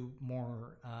to do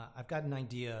more. I've got an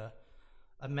idea,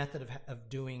 a method of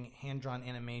doing hand-drawn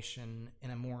animation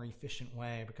in a more efficient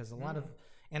way, because a lot of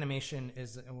animation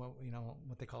is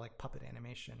what they call like puppet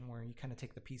animation, where you kind of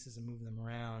take the pieces and move them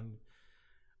around.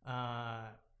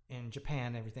 In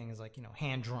Japan, everything is like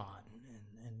hand-drawn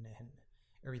and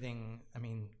everything. I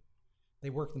mean, they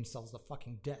work themselves to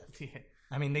fucking death. Yeah.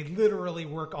 I mean, they literally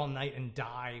work all night and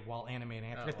die while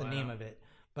animating. I forget the name of it,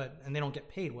 and they don't get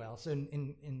paid well. So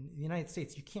in the United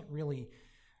States, you can't really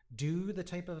do the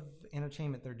type of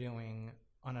entertainment they're doing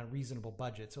on a reasonable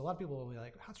budget. So a lot of people will be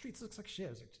like, Hot Streets looks like shit. I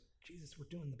was like, Jesus, we're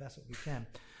doing the best that we can.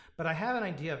 But I have an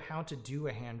idea of how to do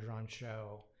a hand-drawn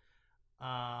show,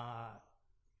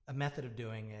 a method of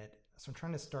doing it. So I'm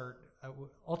trying to start,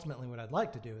 ultimately what I'd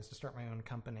like to do is to start my own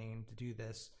company and to do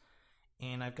this.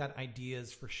 And I've got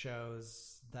ideas for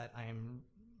shows that I'm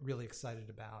really excited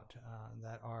about,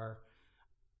 that are,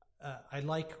 I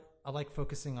like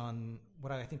focusing on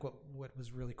what I think what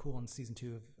was really cool in season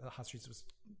 2 of Hot Streets was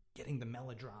getting the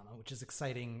melodrama, which is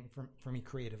exciting for me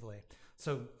creatively.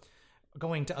 So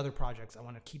going to other projects, I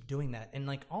want to keep doing that. And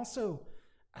like, also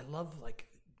I love like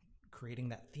creating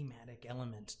that thematic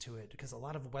element to it, because a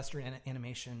lot of Western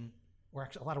animation, or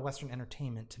actually a lot of Western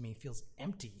entertainment, to me feels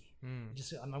empty.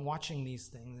 I'm watching these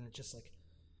things and it's just like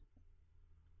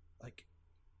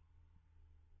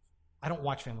I don't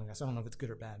watch Family Guy, so I don't know if it's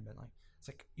good or bad, but like it's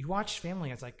like you watch Family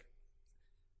Guy, it's like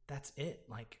that's it.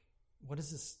 Like, what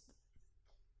is this?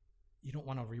 You don't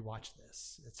want to rewatch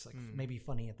this. It's like maybe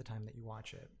funny at the time that you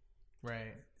watch it,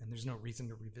 right? And there's no reason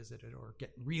to revisit it or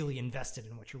get really invested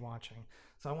in what you're watching.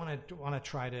 So I want to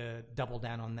try to double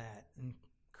down on that and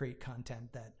create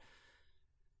content that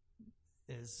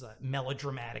is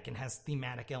melodramatic and has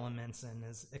thematic elements and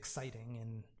is exciting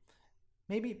and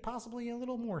maybe possibly a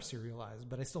little more serialized,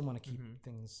 but I still want to keep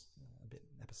things a bit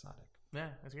episodic. Yeah,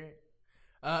 that's great.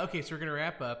 Okay, so we're going to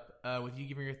wrap up with you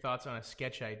giving your thoughts on a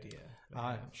sketch idea.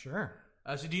 Sure.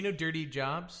 So do you know Dirty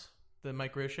Jobs, the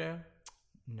Mike Rowe show?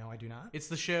 No, I do not. It's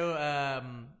the show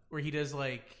where he does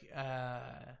like,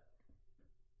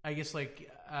 I guess like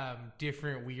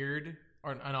different weird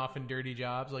or often dirty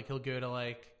jobs. Like he'll go to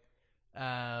like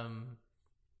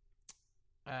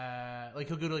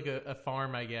he'll go to like a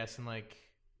farm, I guess, and like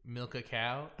milk a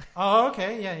cow. Oh,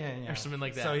 okay. Yeah. Or something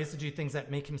like that. So he has to do things that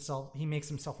makes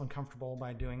himself uncomfortable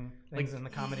by doing things like, in the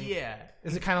comedy. Yeah.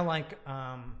 Is it kind of like,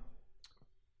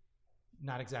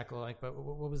 not exactly like, but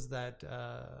what was that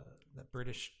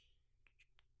British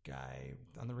guy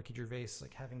on the Ricky Gervais,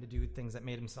 like having to do things that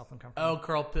made himself uncomfortable? Oh,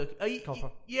 Carl Pilk.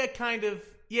 Yeah, kind of.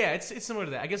 Yeah, it's similar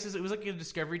to that. I guess it was like a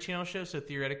Discovery Channel show, so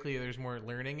theoretically there's more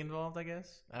learning involved, I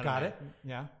guess. I don't know. It.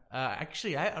 Yeah.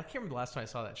 Actually, I can't remember the last time I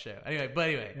saw that show.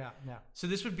 Anyway. Yeah. So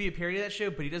this would be a parody of that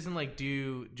show, but he doesn't like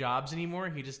do jobs anymore.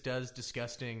 He just does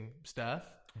disgusting stuff.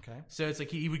 Okay. So it's like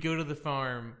he would go to the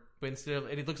farm, but instead of,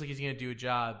 and it looks like he's going to do a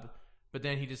job, but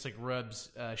then he just like rubs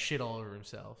shit all over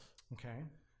himself. Okay.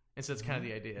 And so that's kind of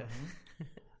the idea.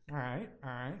 All right.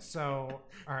 So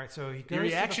he goes. Your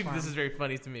reaction to to this is very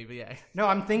funny to me, but yeah. No,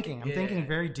 I'm thinking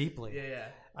very deeply. Yeah.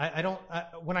 I don't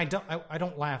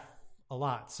laugh a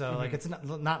lot, so like it's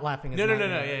not laughing. No.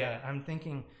 Yeah. I'm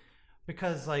thinking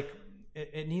because like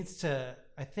it needs to.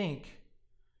 I think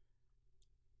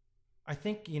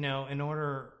in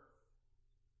order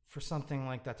for something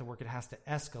like that to work, it has to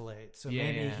escalate. So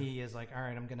maybe he is like, all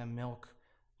right, I'm gonna milk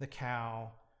the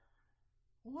cow.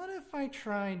 What if I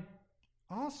tried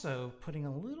also putting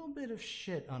a little bit of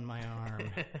shit on my arm?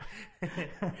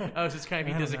 Oh, so it's kind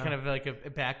of, he does it kind of like a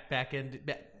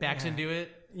backs into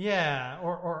it. Yeah,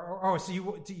 or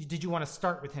so did you want to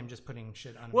start with him just putting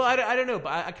shit on? Well, I don't know,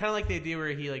 but I kind of like the idea where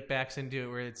he like backs into it,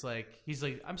 where it's like he's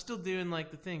like, I'm still doing like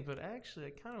the thing, but actually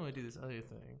I kind of want to do this other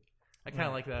thing. I kind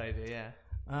of like that idea.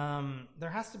 Yeah.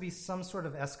 There has to be some sort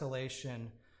of escalation,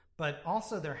 but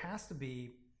also there has to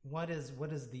be. What is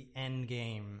the end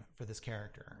game for this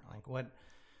character? Like what?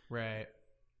 Right.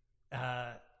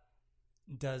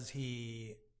 Does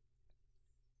he?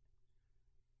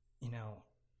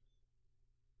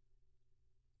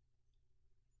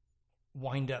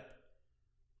 Wind up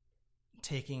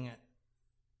taking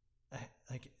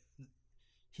like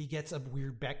he gets a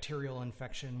weird bacterial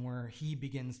infection where he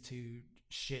begins to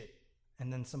shit.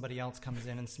 And then somebody else comes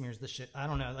in and smears the shit. I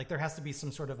don't know. Like there has to be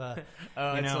some sort of a.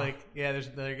 Like there's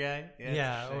another guy.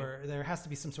 Yeah, or there has to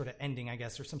be some sort of ending, I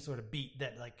guess, or some sort of beat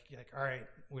that like all right,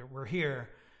 we're here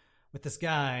with this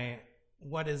guy.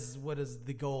 What is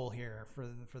the goal here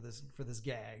for this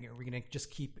gag? Are we gonna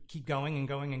just keep going and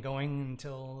going and going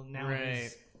until now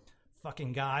he's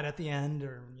fucking God at the end,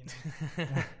 or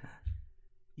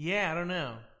Yeah, I don't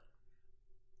know.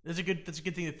 That's a good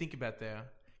thing to think about, though.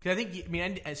 Because I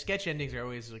think, sketch endings are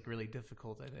always like really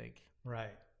difficult. I think.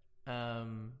 Right.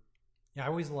 Um, Yeah, I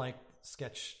always like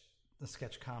the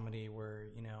sketch comedy where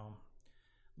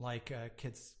like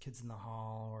kids in the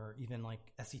hall, or even like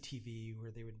SCTV,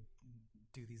 where they would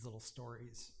do these little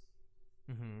stories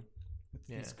with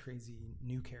these crazy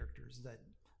new characters that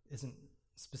isn't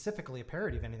specifically a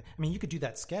parody of anything. I mean, you could do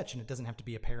that sketch and it doesn't have to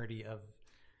be a parody of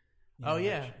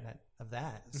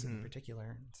that in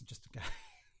particular. It's just a guy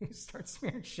who starts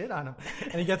smearing shit on him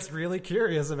and he gets really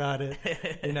curious about it,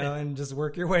 and just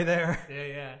work your way there.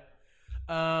 Yeah.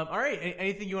 All right.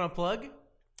 Anything you want to plug?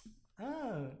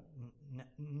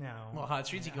 No. Well, Hot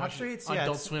Streets. You can Hot watch Streets, on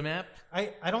Adult Swim app.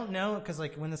 I don't know, because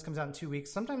like when this comes out in 2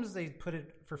 weeks, sometimes they put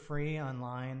it for free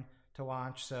online to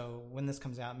watch. So when this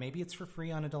comes out, maybe it's for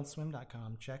free on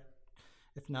AdultSwim.com. Check.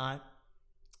 If not,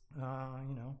 it's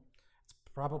they'll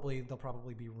probably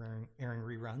be airing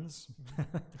reruns.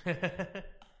 I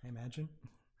imagine.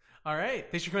 All right.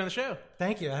 Thanks for coming on the show.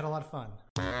 Thank you. I had a lot of fun.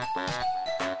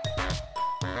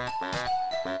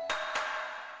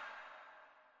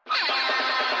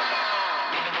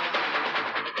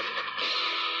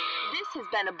 This has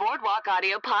been a Boardwalk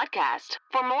Audio podcast.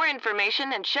 For more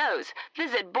information and shows,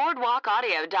 visit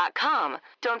boardwalkaudio.com.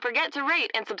 Don't forget to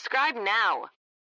rate and subscribe now.